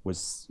was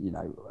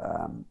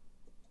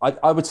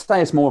I would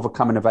say it's more of a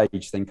coming of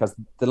age thing, because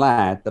the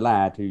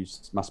lad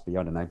who's must be,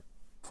 I don't know,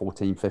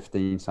 14,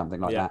 15, something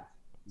like that.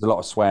 There's a lot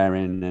of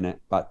swearing in it,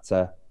 but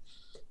so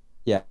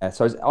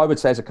I would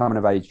say it's a coming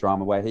of age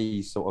drama where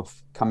he's sort of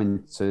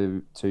coming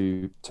to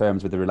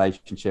terms with the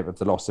relationship of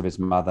the loss of his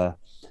mother,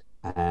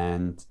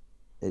 and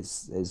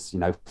his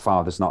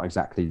father's not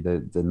exactly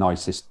the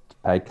nicest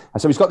egg,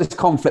 and so he's got this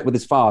conflict with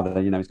his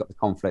father. He's got the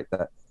conflict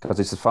that because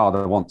his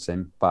father wants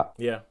him, but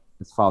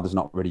his father's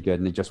not really good,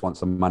 and he just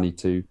wants some money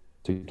to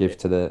give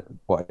to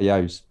what he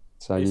owes.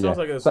 So it sounds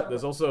like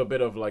there's also a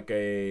bit of a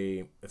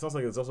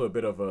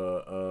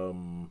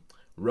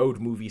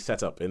road movie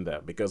setup in there,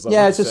 because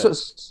it's a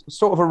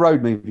sort of a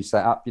road movie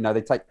setup.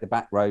 They take the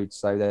back roads,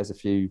 so there's a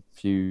few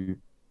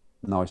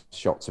nice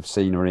shots of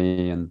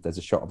scenery, and there's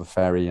a shot of a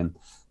ferry, and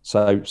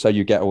so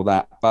you get all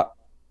that. But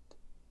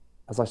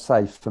as I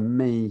say, for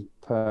me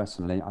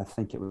personally, I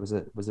think it was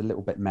a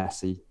little bit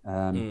messy,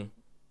 and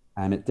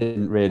it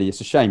didn't really.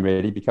 It's a shame,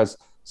 really, because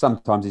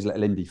sometimes these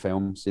little indie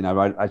films,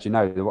 as you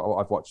know,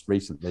 what I've watched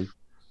recently,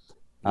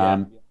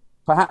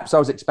 perhaps I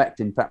was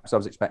expecting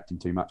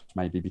too much,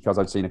 maybe, because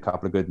I've seen a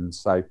couple of good ones.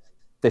 So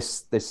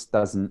this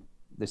didn't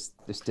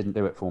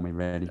do it for me,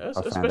 really.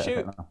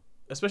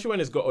 Especially when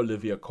it's got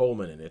Olivia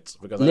Colman in it,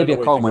 because Olivia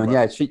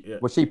Colman,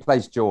 she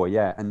plays Joy,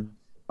 and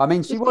I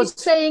mean she was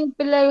saying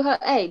below her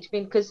age,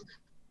 because.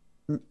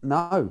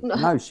 No,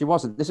 she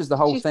wasn't. This is the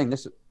whole thing.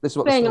 This is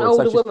what playing the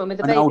story.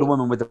 An older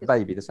woman with a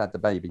baby that's had the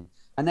baby,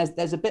 and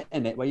there's a bit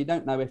in it where you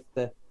don't know if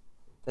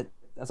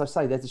as I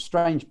say, there's a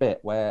strange bit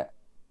where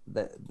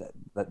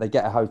they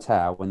get a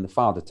hotel when the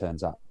father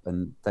turns up,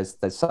 and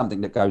there's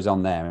something that goes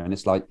on there, and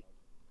it's like,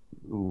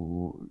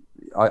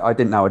 I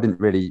didn't know. I didn't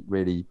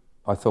really.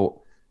 I thought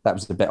that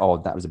was a bit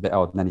odd. And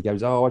then he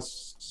goes, "Oh, I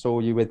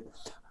saw you with,"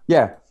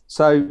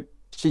 So.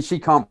 She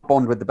can't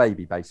bond with the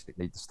baby,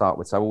 basically, to start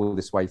with. So all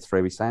this way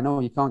through, he's saying,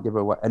 "Oh, you can't give her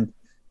away." And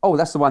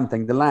that's the one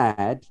thing. The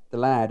lad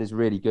is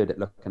really good at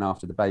looking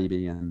after the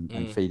baby and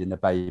feeding the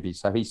baby.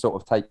 So he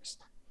sort of takes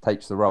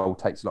the role,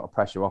 takes a lot of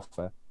pressure off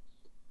her.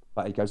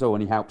 But he goes,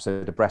 and he helps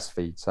her to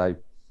breastfeed. So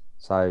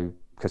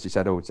because he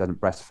said, she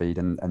doesn't breastfeed,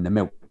 and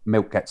the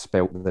milk gets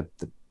spilt, the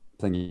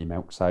thingy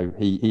milk. So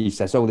he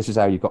says, "Oh, this is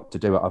how you've got to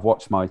do it. I've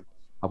watched my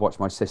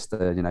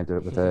sister, do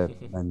it with her,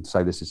 and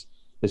so this is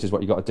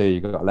what you got to do. You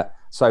got to let."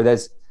 So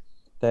there's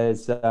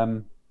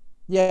So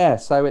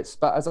it's,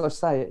 but as I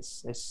say,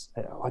 it's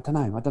I don't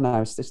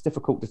know. It's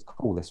difficult to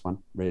call this one,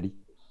 really.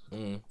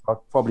 I'd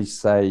probably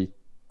say,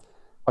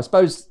 I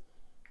suppose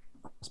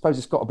it's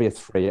got to be a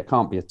 3. It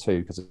can't be a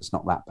 2 because it's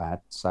not that bad.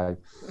 So,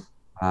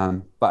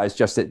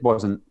 but it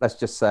wasn't. Let's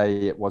just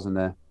say it wasn't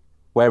a.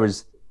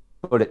 Whereas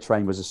Bullet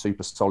Train was a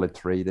super solid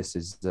 3. This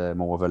is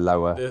more of a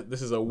lower.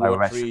 This is a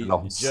war 3.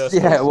 Just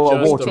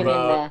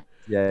about.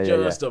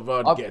 Just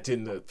about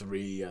getting the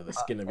 3 the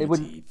skin of your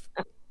teeth.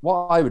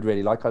 What I would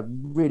really like, I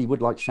really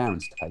would like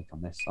Sharon's take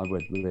on this. I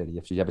would really,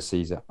 if she ever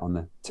sees it on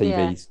the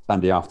TV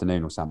Sunday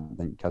afternoon or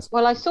something. Because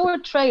I saw a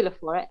trailer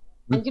for it,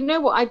 and you know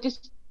what?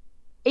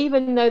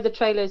 Even though the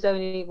trailer is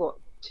only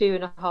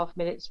 2.5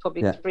 minutes,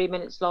 probably 3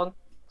 minutes long,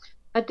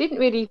 I didn't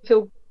really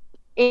feel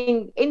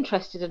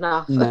interested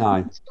enough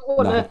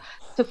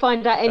to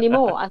find out any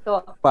more. I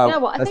thought, you know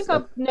what? I think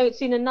I've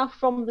seen enough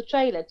from the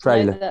trailer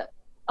to know that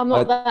I'm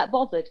not that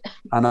bothered.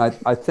 And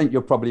I think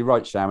you're probably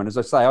right, Sharon. As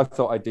I say, I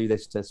thought I'd do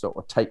this to sort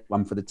of take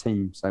one for the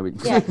team. So had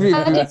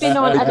it been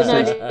on at an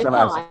earlier time,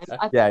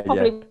 I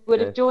probably would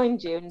have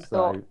joined you and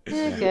thought,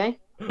 okay.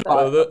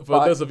 For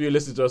those of you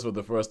listening to us for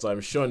the first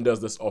time, Sean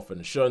does this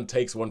often. Sean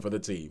takes one for the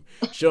team.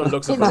 Sean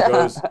looks up and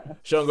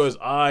goes,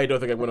 I don't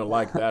think I'm going to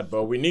like that,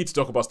 but we need to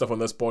talk about stuff on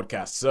this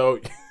podcast.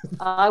 So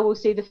I will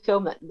see the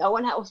film that no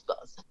one else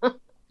does.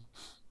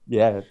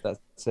 Yeah,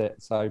 that's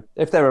it. So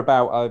if they're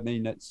about, I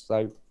mean, it's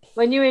so.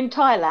 When you're in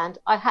Thailand,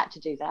 I had to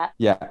do that.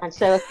 Yeah. And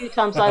so a few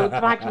times I would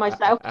drag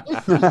myself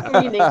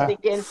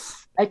thinking,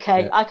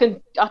 okay, I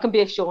can be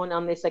a Sean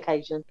on this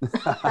occasion. Good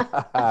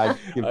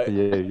for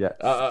you, yeah.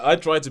 I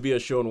tried to be a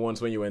Sean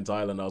once when you were in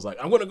Thailand. I was like,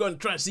 I'm going to go and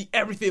try and see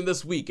everything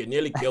this week. It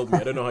nearly killed me.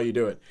 I don't know how you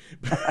do it.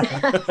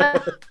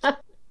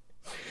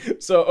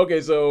 So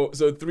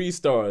 3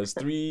 stars,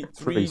 three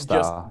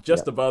stars,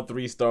 just about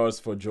 3 stars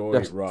for Joy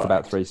just Ride.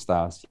 About 3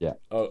 stars, yeah.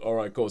 All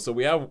right, cool. So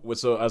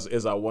as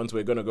is our once,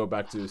 we're going to go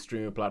back to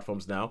streaming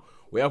platforms now.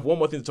 We have one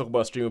more thing to talk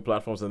about streaming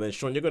platforms, and then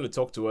Sean, you're going to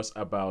talk to us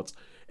about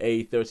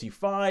a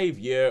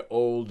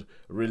 35-year-old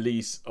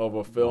release of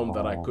a film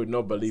that I could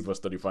not believe was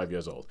 35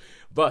 years old.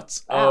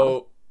 But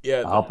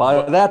yeah, I'll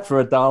buy that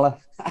for $1.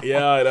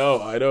 Yeah,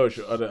 I know.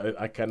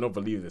 I cannot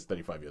believe it's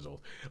 35 years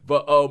old.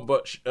 But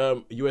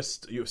you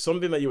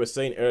something that you were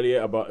saying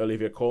earlier about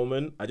Olivia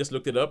Colman. I just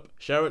looked it up.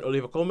 Sharon,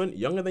 Olivia Colman,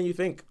 younger than you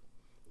think.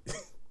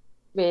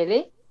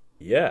 Really?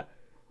 Yeah,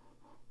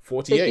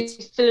 48. So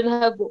she's still in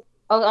her.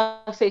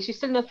 I say she's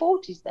still in her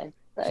 40s then.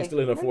 So, she's still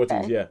in her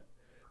 40s, yeah.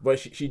 But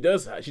she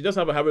does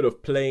have a habit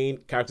of playing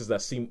characters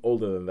that seem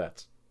older than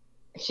that.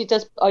 She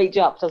does age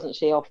up, doesn't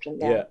she? Often,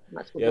 yeah.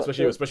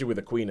 Especially with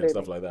the Queen and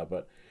stuff like that.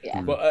 But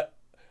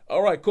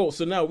all right, cool.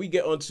 So now we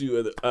get on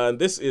to, and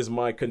this is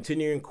my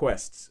continuing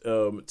quest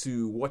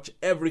to watch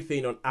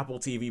everything on Apple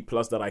TV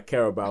Plus that I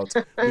care about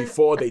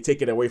before they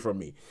take it away from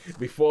me,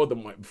 before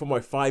my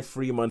 5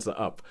 free months are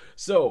up.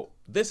 So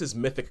this is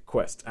Mythic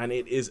Quest, and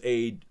it is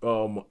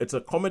it's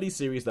a comedy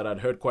series that I'd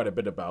heard quite a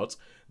bit about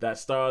that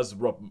stars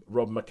Rob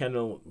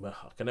McKennell. I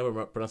can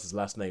never pronounce his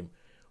last name.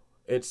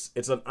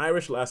 It's an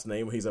Irish last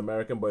name. He's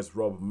American, but it's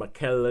Rob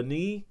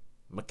McElhenney,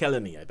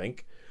 I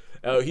think.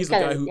 He's the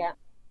guy who.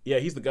 Yeah,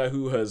 he's the guy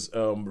who has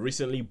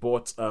recently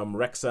bought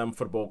Wrexham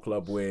Football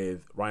Club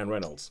with Ryan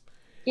Reynolds.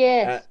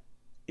 Yes.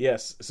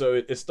 Yes. So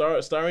it's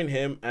starring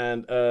him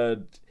and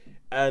the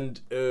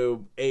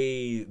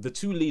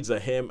 2 leads are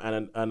him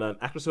and an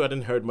actress who I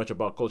hadn't heard much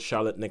about called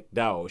Charlotte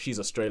McDowell. She's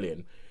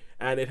Australian.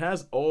 And it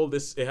has all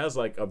this. It has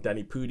like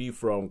Danny Pudi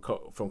from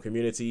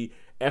Community.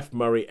 F.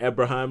 Murray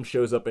Abraham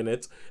shows up in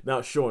it.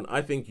 Now, Sean,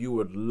 I think you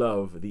would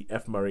love the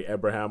F. Murray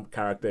Abraham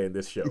character in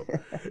this show.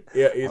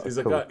 Yeah, is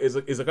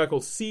a guy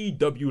called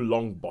C.W.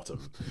 Longbottom,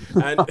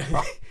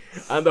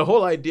 and the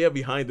whole idea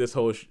behind this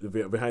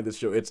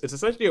show, it's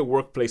essentially a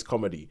workplace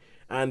comedy.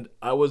 And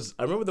I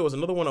remember there was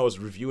another one I was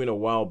reviewing a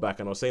while back,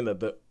 and I was saying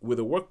that with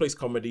a workplace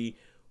comedy,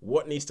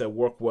 what needs to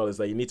work well is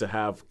that you need to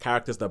have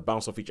characters that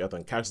bounce off each other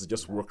and characters that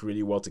just work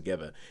really well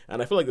together.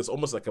 And I feel like there's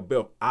almost like a bit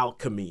of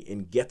alchemy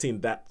in getting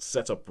that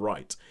set up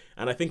right.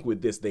 And I think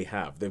with this, they've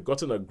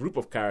gotten a group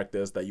of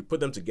characters that you put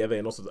them together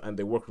and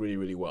they work really,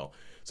 really well.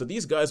 So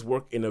these guys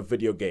work in a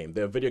video game.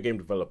 They're video game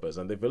developers,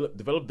 and they've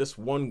developed this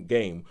one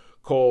game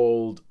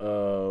called,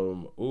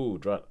 I'm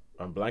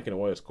blanking on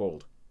what it's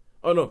called.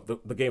 Oh no,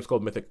 the game's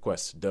called Mythic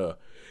Quest. Duh.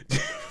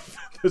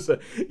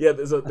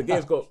 The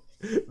game's called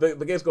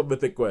the game's called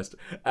Mythic Quest,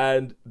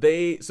 and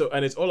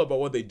it's all about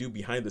what they do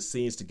behind the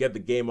scenes to get the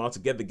game out, to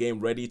get the game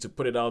ready, to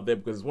put it out there,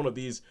 because it's one of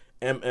these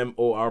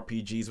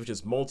MMORPGs, which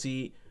is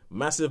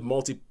massive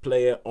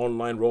multiplayer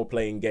online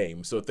role-playing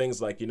game. So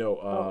things like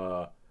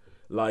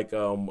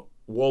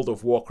World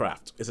of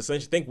Warcraft. It's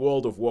essentially, think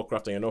World of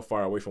Warcraft and you're not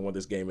far away from what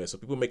this game is. So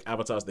people make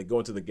avatars, they go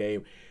into the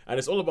game, and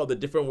it's all about the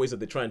different ways that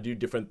they try and do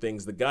different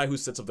things. The guy who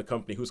sets up the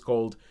company, he's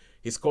called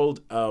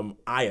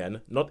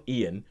Iron, not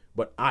Ian,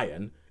 but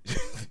Iron.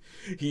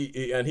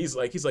 He's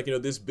like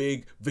this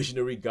big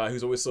visionary guy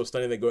who's always so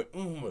standing there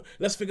going,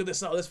 let's figure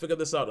this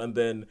out, and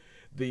then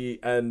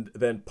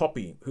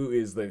Poppy, who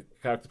is the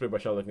character played by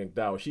Charlotte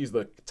McDowell, she's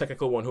the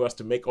technical one who has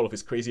to make all of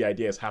his crazy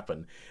ideas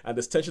happen, and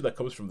there's tension that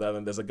comes from that.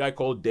 And there's a guy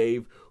called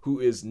Dave who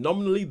is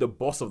nominally the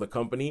boss of the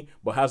company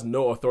but has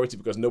no authority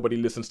because nobody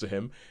listens to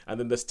him, and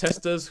then there's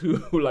testers who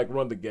like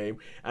run the game,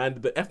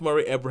 and the F.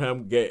 Murray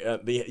Abraham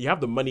you have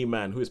the money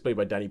man, who is played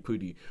by Danny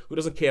Pudi, who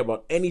doesn't care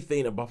about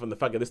anything apart from the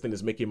fact that this thing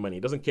is making money.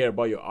 He doesn't care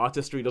about your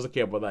artistry, he doesn't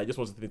care about that, he just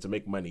wants the thing to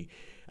make money.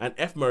 And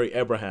F. Murray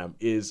Abraham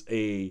is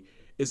a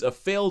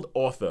failed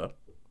author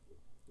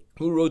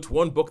who wrote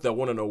one book that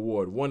won an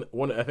award. One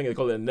I think they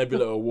call it a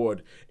Nebula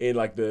Award in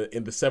the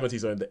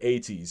 70s or in the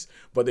 80s.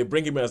 But they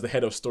bring him in as the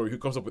head of story, who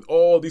comes up with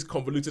all these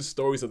convoluted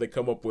stories that they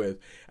come up with.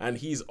 And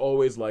he's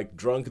always like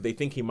drunk. They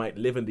think he might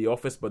live in the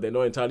office, but they're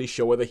not entirely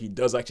sure whether he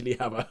does actually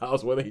have a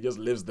house, whether he just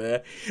lives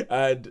there.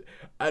 And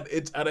I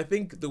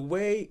think the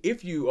way,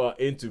 if you are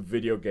into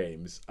video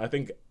games, I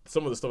think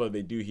some of the stuff that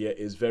they do here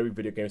is very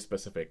video game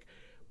specific.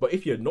 But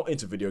if you're not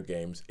into video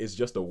games, it's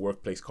just a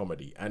workplace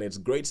comedy. And it's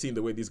great seeing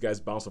the way these guys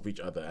bounce off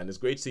each other. And it's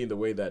great seeing the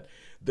way that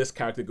this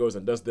character goes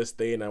and does this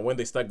thing. And when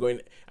they start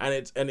going, and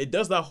it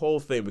does that whole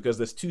thing, because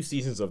there's 2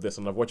 seasons of this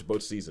and I've watched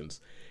both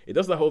seasons. It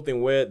does that whole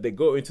thing where they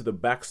go into the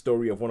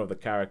backstory of one of the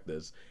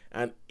characters.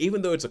 And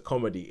even though it's a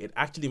comedy, it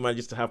actually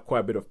manages to have quite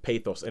a bit of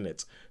pathos in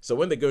it. So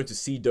when they go into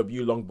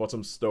C.W.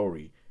 Longbottom's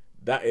story,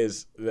 that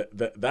is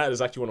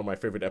actually one of my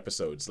favorite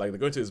episodes. Like, they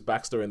go into his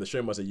backstory and they show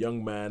him as a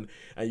young man,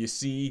 and you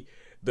see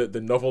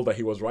the novel that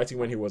he was writing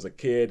when he was a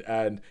kid,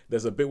 and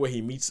there's a bit where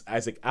he meets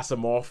Isaac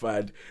Asimov,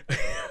 and,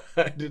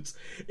 and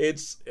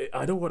it's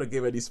I don't want to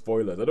give any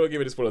spoilers. I don't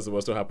give any spoilers of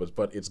what still happens,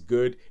 but it's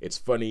good, it's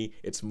funny,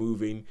 it's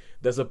moving.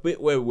 There's a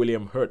bit where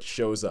William Hurt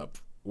shows up.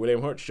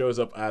 William Hurt shows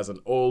up as an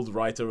old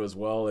writer as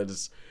well, and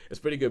it's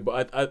pretty good.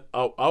 But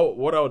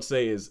what I would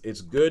say is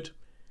it's good.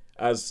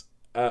 As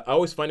I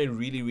always find it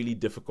really, really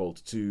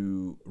difficult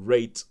to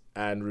rate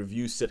and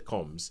review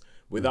sitcoms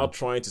without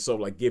trying to sort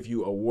of like give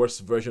you a worse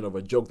version of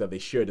a joke that they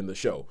shared in the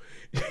show.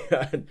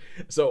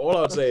 So all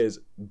I would say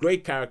is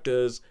great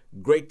characters,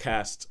 great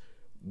cast,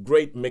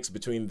 great mix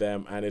between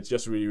them, and it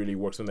just really, really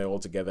works when they're all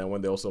together and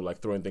when they're also like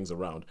throwing things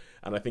around.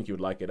 And I think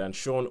you'd like it. And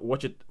Sean,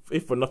 watch it,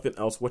 if for nothing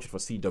else, watch it for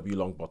C.W.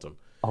 Longbottom.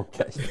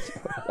 Okay.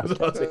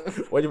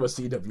 Watch it for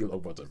C.W.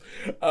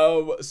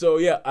 Longbottom. So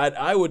yeah,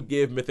 I would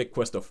give Mythic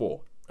Quest a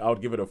 4. I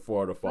would give it a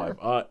 4 out of 5.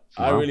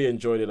 I really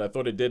enjoyed it. I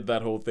thought it did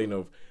that whole thing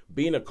of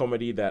being a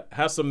comedy that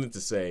has something to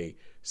say,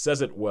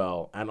 says it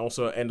well, and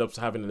also ends up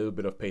having a little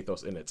bit of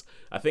pathos in it.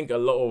 I think I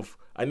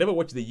never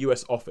watched the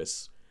US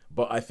Office,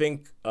 but I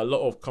think a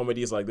lot of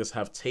comedies like this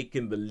have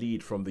taken the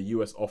lead from the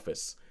US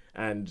Office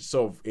and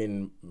sort of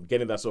in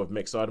getting that sort of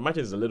mix. So I'd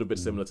imagine it's a little bit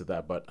similar to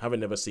that, but having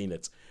never seen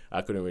it,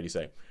 I couldn't really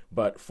say.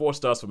 But 4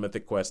 stars for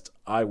Mythic Quest.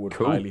 I would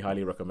highly,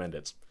 highly recommend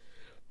it.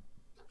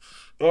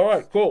 All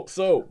right, cool.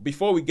 So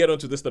before we get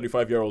onto this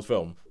 35-year-old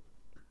film,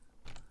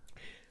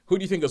 who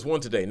do you think has won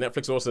today,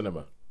 Netflix or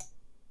cinema?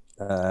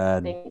 I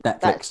think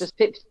Netflix. That's just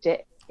pipped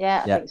it.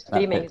 Yeah, I think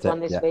streaming has won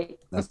this week.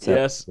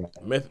 Yes,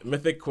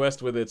 Mythic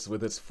Quest with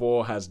its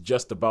 4 has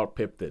just about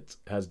pipped it.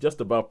 So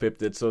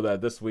that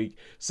this week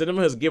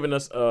cinema has given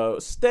us a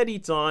steady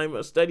time,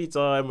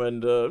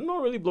 and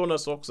not really blown our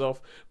socks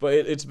off, but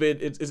it's been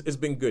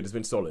good. It's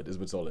been solid.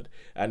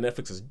 And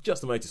Netflix has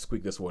just managed to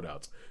squeak this one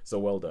out. So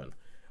well done.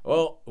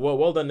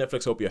 Well done,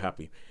 Netflix. Hope you're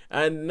happy.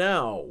 And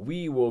now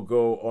we will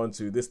go on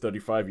to this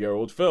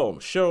 35-year-old film.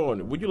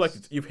 Sean, would you like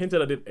to? You've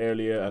hinted at it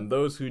earlier, and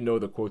those who know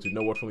the quote would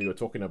know what film you were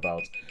talking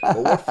about.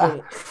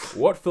 But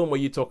what film were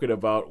you talking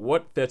about?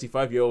 What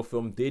 35-year-old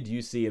film did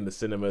you see in the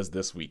cinemas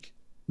this week?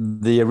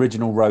 The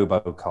original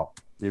RoboCop.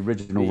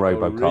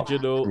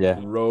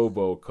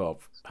 RoboCop.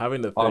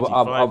 Having the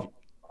 35.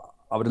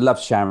 I would have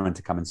loved Sharon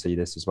to come and see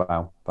this as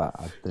well, but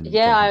I didn't.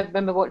 Yeah, I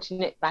remember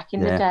watching it back in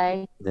the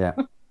day. Yeah.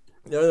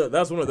 No,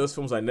 that's one of those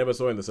films I never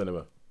saw in the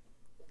cinema.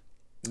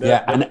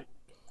 And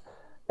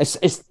it's.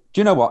 Do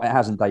you know what? It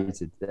hasn't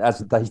dated. It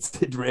hasn't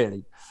dated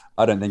really.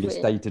 I don't think it's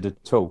dated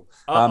at all.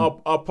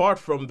 Apart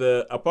from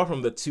the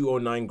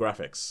 209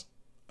 graphics,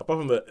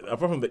 apart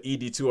from the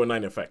ED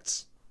 209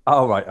 effects.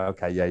 Oh right,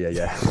 okay, yeah,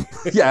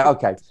 yeah,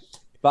 okay.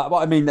 But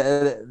what I mean,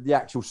 the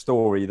actual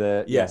story,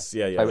 Ed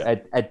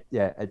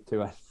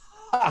 2.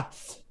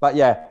 But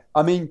yeah,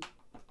 I mean.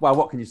 Well,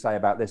 what can you say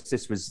about this?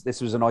 This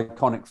was an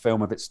iconic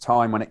film of its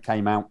time when it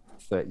came out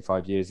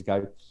 35 years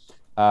ago,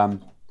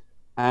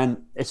 and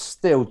it's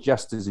still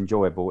just as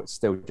enjoyable. It's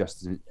still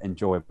just as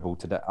enjoyable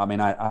today. I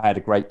mean, I had a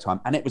great time,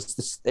 and it was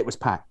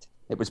packed.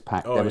 It was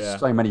packed. There were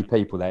so many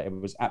people there. It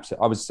was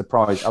absolutely. I was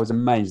surprised. I was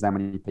amazed how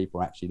many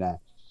people were actually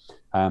there.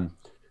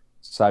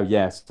 So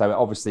it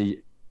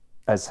obviously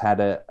has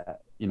had a.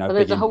 Well,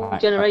 there's a whole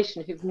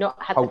generation who've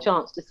not had the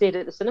chance to see it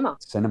at the cinema.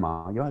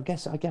 Yeah, I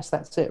guess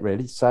that's it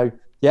really. So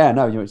yeah,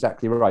 no, you're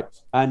exactly right.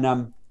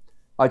 And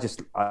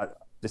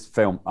this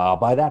film, I'll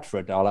buy that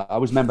for $1. I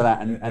always remember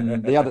that.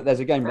 And the other, there's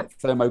a game like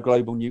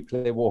Thermoglobal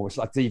Nuclear War. It's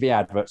like TV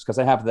adverts because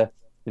they have the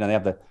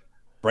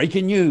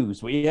breaking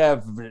news. We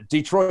have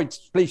Detroit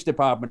Police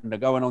Department are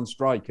going on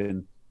strike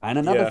and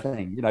another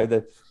thing.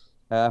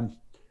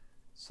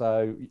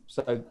 So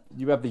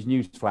you have these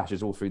news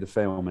flashes all through the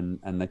film,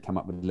 and they come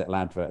up with a little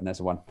advert, and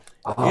there's one.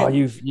 So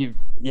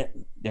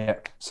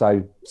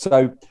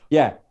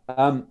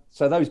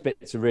those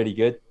bits are really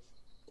good.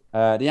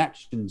 The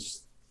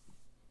actions,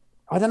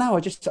 I don't know. I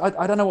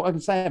don't know what I can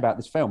say about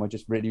this film. I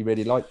just really,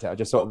 really liked it. I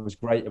just thought it was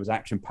great. It was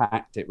action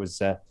packed. It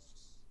was.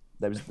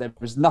 There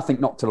was nothing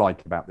not to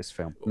like about this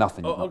film.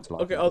 Nothing not to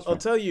like. Okay, I'll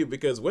tell you,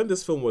 because when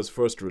this film was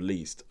first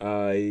released,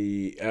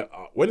 I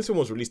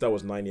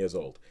was 9 years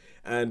old,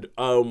 and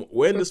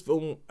when this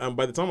film,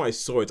 by the time I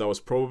saw it, I was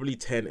probably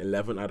 10,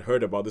 11. I'd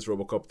heard about this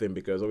RoboCop thing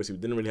because obviously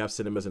we didn't really have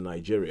cinemas in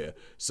Nigeria,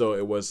 so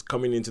it was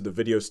coming into the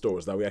video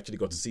stores that we actually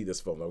got to see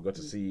this film. That we got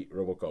to see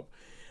RoboCop.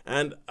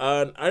 And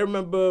I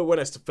remember when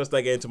I first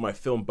started getting into my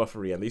film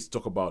buffery, and they used to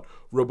talk about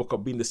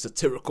RoboCop being the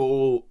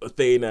satirical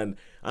thing, and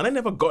I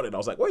never got it. I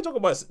was like, what are you talking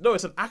about? No,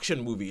 it's an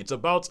action movie. It's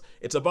about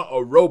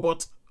a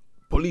robot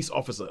police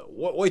officer.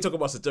 What are you talking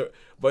about?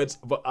 But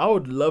I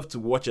would love to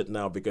watch it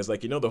now because,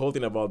 like, the whole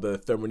thing about the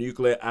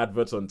thermonuclear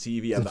adverts on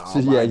TV and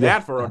I'll buy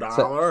that for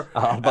 $1.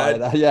 I'll buy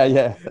that.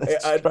 Yeah.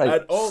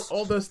 And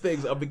all those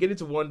things. I'm beginning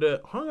to wonder,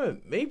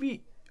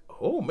 maybe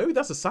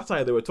that's a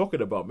satire they were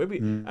talking about. Maybe,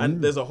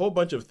 and there's a whole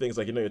bunch of things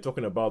like, you're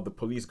talking about the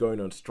police going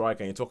on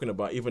strike, and you're talking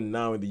about even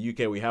now in the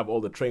UK we have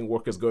all the train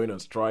workers going on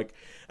strike,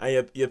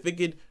 and you're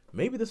thinking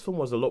maybe this film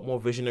was a lot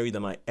more visionary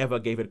than I ever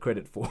gave it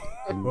credit for.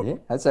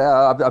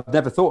 I've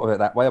never thought of it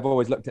that way. I've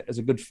always looked at it as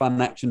a good fun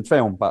action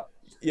film, but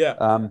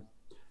So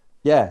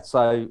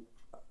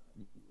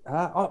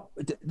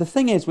the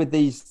thing is with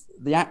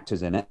the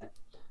actors in it.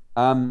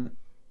 The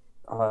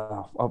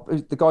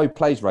guy who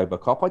plays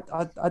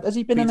RoboCop, has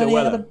he been in any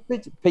other?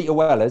 Peter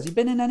Weller, has he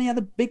been in any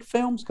other big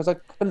films? Because I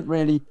couldn't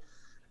really.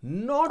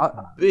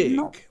 Not big.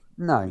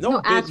 Not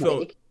big as film.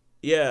 big.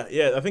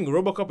 Yeah. I think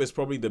RoboCop is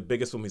probably the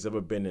biggest film he's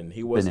ever been in.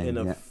 He was in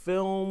a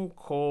film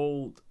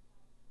called.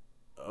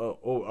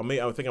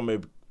 I think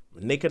I'm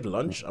Naked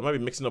Lunch. I might be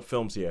mixing up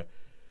films here.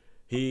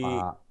 He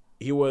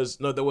was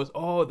there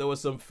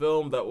was some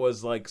film that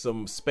was like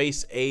some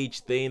space age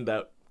thing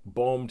that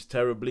bombed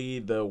terribly.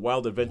 The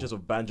Wild Adventures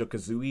of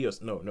Banjo-Kazooie,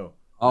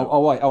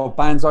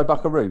 Banzai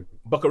Buckaroo.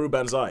 Buckaroo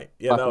Banzai.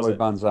 Yeah, that was it.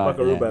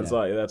 Buckaroo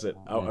Banzai. Yeah, that's it.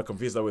 I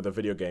confused that with a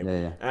video game.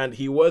 Yeah. And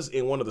he was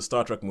in one of the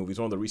Star Trek movies,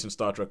 one of the recent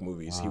Star Trek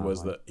movies. He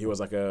was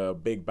like a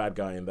big bad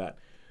guy in that.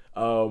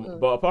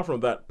 But apart from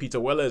that, Peter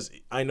Weller's,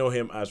 I know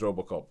him as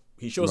RoboCop.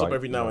 He shows up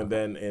every now and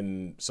then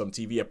in some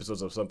TV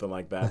episodes or something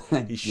like that.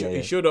 He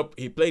showed up.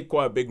 He played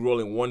quite a big role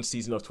in one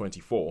season of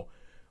 24.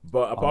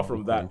 But apart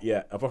from that,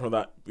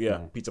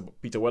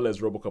 Peter Weller's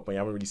RoboCop, and you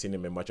haven't really seen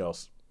him in much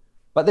else.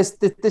 But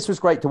this was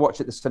great to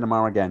watch at the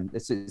cinema again.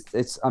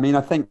 It's. I mean,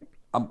 I think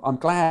I'm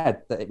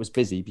glad that it was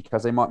busy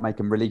because they might make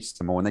them release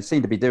some more, and they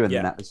seem to be doing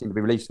that. They seem to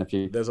be releasing a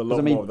few. There's a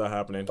lot more of that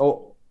happening.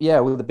 All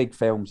the big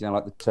films,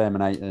 like the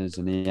Terminators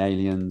and the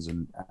Aliens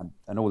and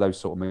all those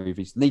sort of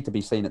movies need to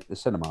be seen at the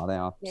cinema. They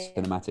are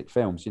cinematic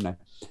films,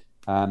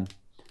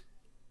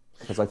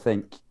 Because I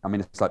think,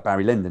 it's like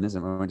Barry Lyndon,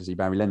 isn't it? We went to see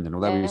Barry Lyndon.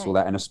 Although we saw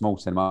that in a small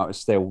cinema, it was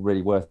still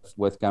really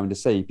worth going to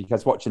see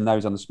because watching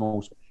those on the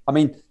small.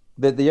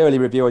 The early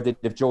review I did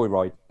of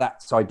Joyride,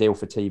 that's ideal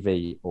for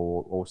TV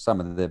or some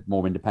of the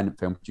more independent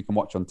films you can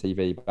watch on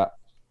TV. But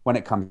when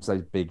it comes to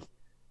those big,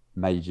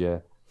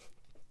 major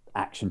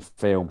action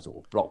films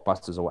or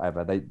blockbusters or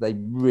whatever, they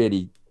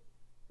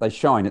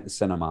shine at the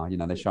cinema.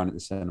 They shine at the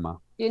cinema.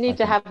 You need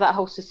to have that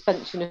whole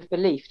suspension of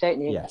belief, don't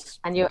you? Yes.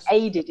 And you're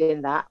aided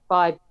in that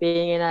by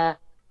being in a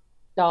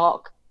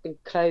dark,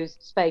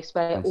 enclosed space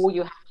where all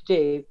you have to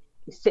do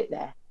is sit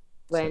there.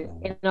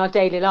 When in our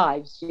daily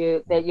lives,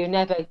 you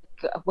never.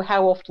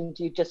 How often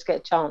do you just get a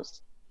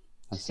chance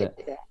to sit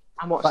there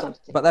and watch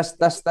something? But that's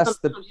you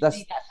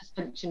need that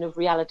suspension of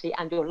reality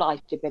and your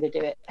life to be able to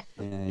do it.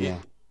 Yeah.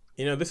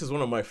 This is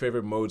one of my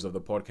favorite modes of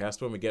the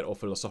podcast when we get all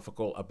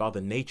philosophical about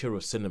the nature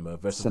of cinema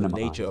versus the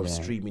nature of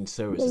streaming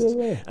services.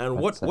 And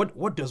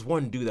what does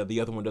one do that the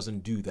other one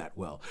doesn't do that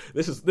well?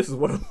 This is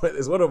one of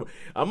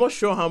I'm not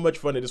sure how much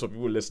fun it is for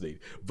people listening,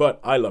 but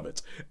I love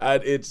it.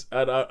 And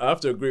I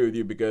have to agree with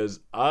you because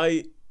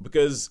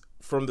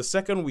from the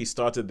second we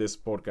started this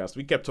podcast,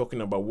 we kept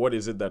talking about what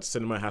is it that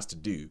cinema has to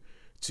do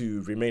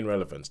to remain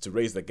relevant, to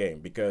raise the game.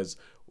 Because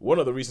one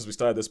of the reasons we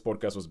started this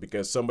podcast was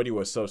because somebody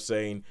was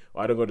saying,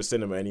 I don't go to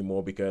cinema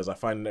anymore because I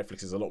find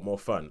Netflix is a lot more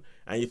fun.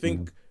 And you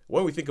think,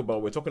 when we think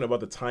about, we're talking about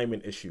the timing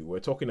issue, we're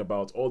talking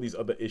about all these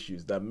other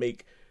issues that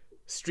make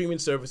streaming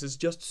services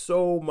just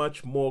so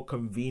much more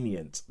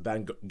convenient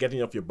than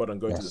getting off your butt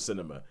and going to the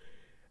cinema.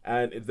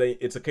 And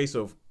it's a case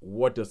of,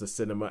 what does the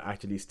cinema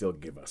actually still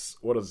give us?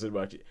 What does the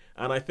cinema actually...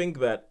 And I think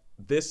that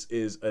this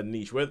is a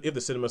niche where if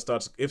in cinema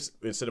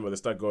they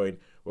start going,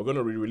 we're going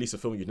to release a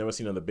film you've never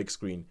seen on the big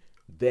screen,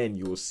 then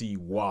you will see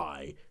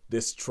why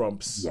this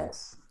trumps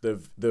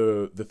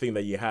the thing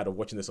that you had of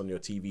watching this on your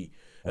TV,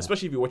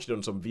 especially if you watch it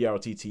on some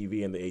VRT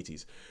TV in the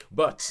 80s.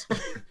 But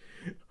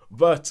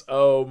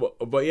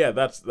yeah,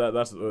 that's the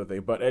other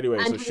thing. But anyway,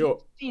 and so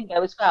sure. Seen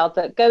though as well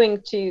that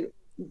going to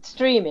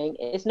streaming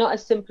is not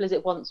as simple as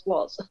it once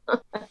was.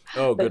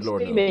 Oh, good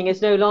Lord! Streaming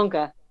is no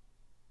longer.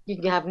 You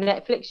can have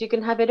Netflix. You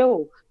can have it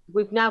all.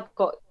 We've now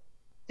got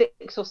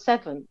 6 or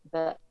 7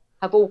 that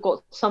have all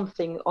got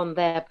something on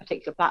their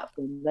particular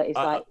platform that is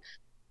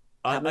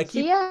I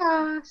keep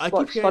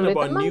hearing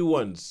about new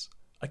ones.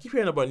 I keep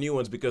hearing about new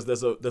ones because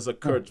there's a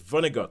Kurt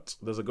Vonnegut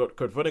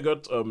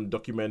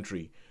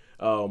documentary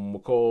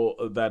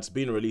called that's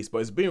being released, but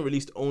it's being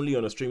released only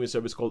on a streaming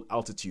service called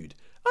Altitude.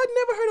 I'd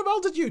never heard of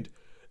Altitude.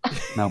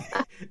 No.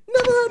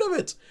 Never heard of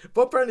it.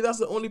 But apparently that's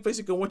the only place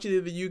you can watch it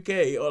in the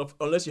UK,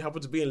 unless you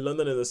happen to be in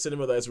London in a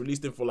cinema that is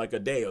released in for like a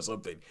day or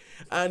something.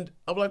 And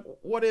I'm like,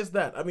 what is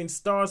that? I mean,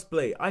 Stars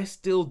Play. I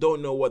still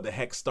don't know what the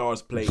heck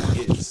Stars Play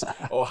is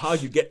or how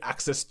you get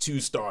access to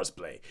Stars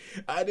Play.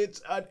 And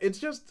it's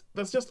just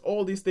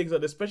all these things,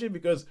 and especially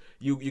because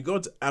you go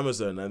to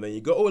Amazon and then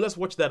you go, oh, let's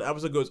watch that.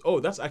 Amazon goes,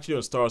 oh, that's actually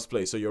on Stars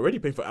Play. So you're already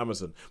paying for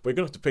Amazon, but you're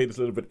gonna have to pay this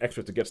little bit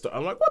extra to get Stars.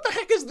 I'm like, what the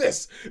heck is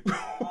this?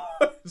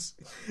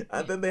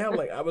 And then they have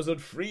like Amazon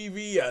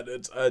Freevee, and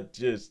it's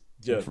just.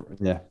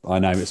 Yeah, I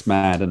know, it's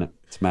mad, isn't it?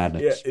 It's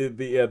madness.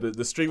 Yeah,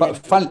 the streaming.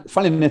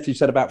 Funny enough, you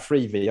said about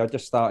Freevee. I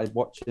just started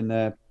watching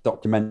a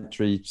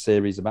documentary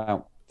series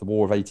about the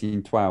War of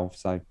 1812.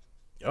 So,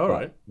 all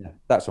right, yeah,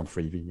 that's on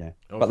Freevee. Yeah,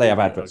 on but they have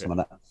Freevee, adverts okay. on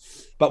that.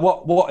 But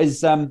what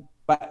is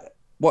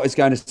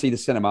going to see the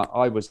cinema?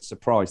 I was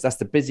surprised. That's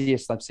the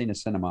busiest I've seen a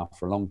cinema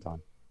for a long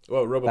time.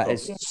 Well, RoboCop. That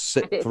is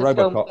It's for a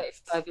film RoboCop.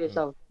 35 years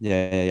old.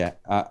 Yeah.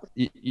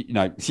 You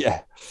know,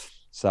 yeah.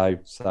 So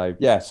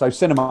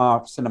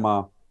cinema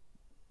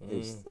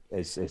is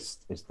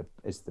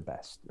the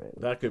best. Really.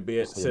 That could be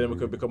it. Cinema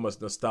could become a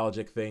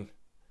nostalgic thing.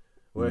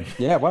 Where it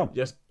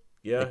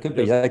could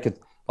be. They could.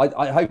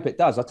 I hope it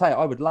does. I tell you,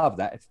 I would love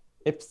that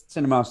if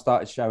cinema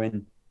started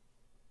showing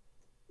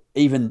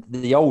even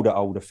the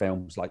older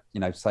films, like, you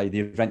know, say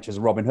The Adventures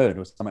of Robin Hood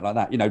or something like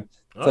that. You know,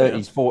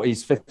 30s,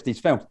 40s, 50s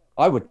films.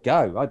 I would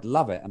go. I'd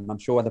love it, and I'm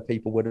sure other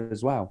people would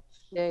as well.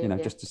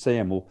 Just to see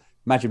them. Or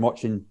imagine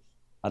watching,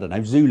 I don't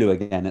know, Zulu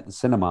again at the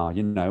cinema.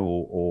 You know,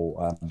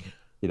 or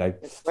you know,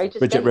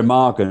 Bridget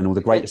Remagen or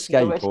The Great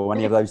Escape or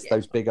any of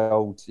those big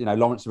old, you know,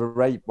 Lawrence of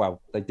Arabia.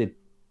 Well, they did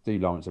do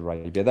Lawrence of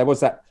Arabia. There was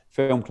that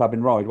film club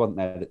in Ryde, wasn't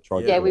there? That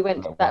tried. Yeah, we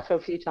went to that for a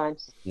few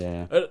times.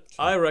 Yeah,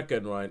 I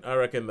reckon, Ryan. I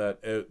reckon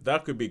that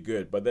that could be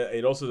good, but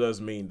it also does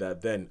mean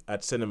that then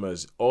at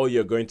cinemas, all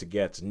you're going to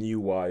get new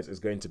wise is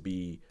going to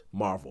be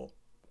Marvel.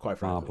 Quite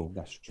frankly, Marvel.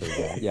 That's true.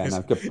 Yeah,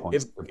 no, good point.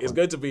 It's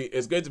going to be.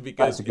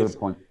 That's a good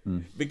point.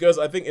 Because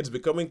I think it's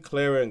becoming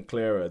clearer and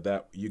clearer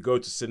that you go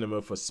to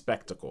cinema for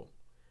spectacle.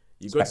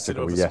 You go to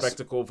cinema for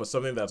spectacle, for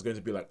something that's going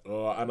to be like,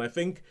 oh, and I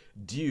think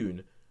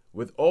Dune,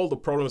 with all the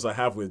problems I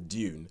have with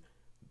Dune,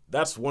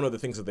 that's one of the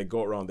things that they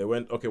got around. They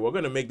went, okay, we're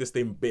going to make this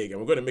thing big, and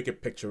we're going to make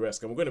it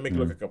picturesque, and we're going to make it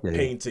look like a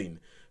painting,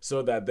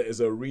 so that there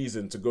is a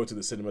reason to go to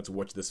the cinema to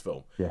watch this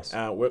film. Yes.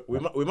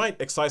 We might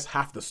excise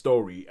half the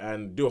story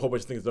and do a whole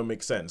bunch of things that don't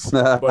make sense,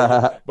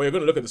 but you're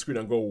going to look at the screen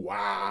and go,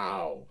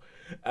 wow.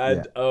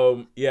 And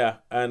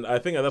and I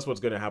think that's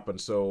what's going to happen.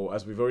 So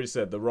as we've already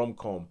said, the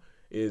rom-com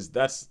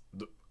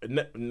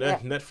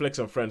Netflix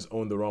and Friends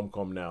own the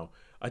rom-com now.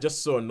 I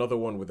just saw another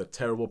one with a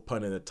terrible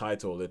pun in the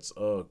title. It's,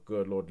 oh,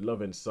 good Lord,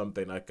 Loving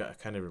something. I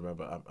can't even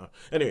remember.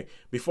 Anyway,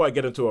 before I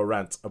get into a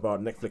rant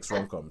about Netflix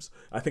rom-coms,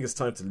 I think it's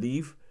time to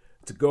leave,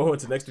 to go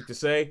into next week to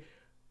say,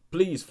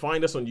 please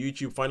find us on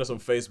YouTube, find us on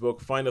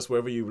Facebook, find us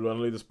wherever you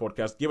download this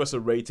podcast, give us a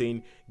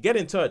rating, get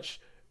in touch.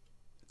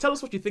 Tell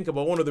us what you think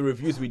about one of the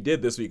reviews we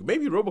did this week.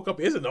 Maybe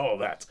RoboCop isn't all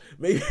that.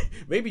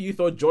 Maybe you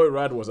thought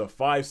Joyride was a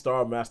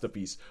 5-star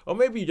masterpiece. Or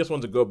maybe you just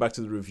want to go back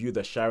to the review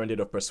that Sharon did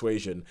of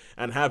Persuasion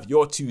and have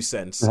your 2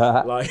 cents.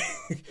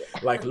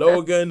 like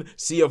Logan,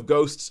 Sea of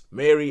Ghosts,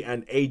 Mary,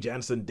 and A.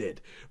 Jansen did.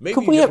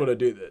 Maybe you just want to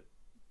do that.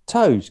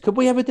 Toes, could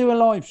we ever do a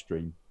live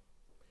stream?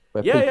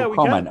 Where people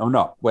comment or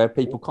not? Where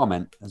people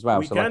comment as well.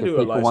 We so can like do if a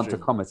people live want stream.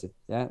 to comment it.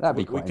 Yeah, that'd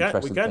be quite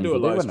interesting. We can do a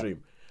live stream.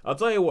 It? I'll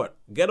tell you what,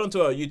 get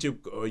onto our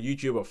YouTube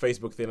or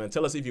Facebook thing and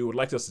tell us if you would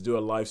like us to do a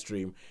live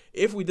stream.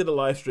 If we did a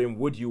live stream,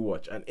 would you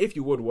watch? And if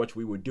you would watch,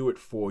 we would do it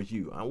for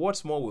you. And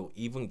what's more, we'll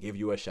even give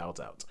you a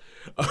shout out.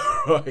 All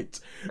right,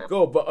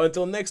 go. But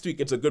until next week,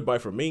 it's a goodbye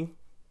from me.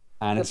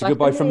 And it's a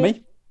goodbye from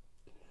me.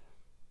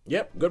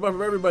 Yep, goodbye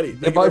from everybody.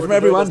 Goodbye from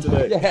everyone.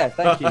 Today. Yeah,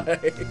 thank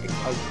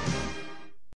you.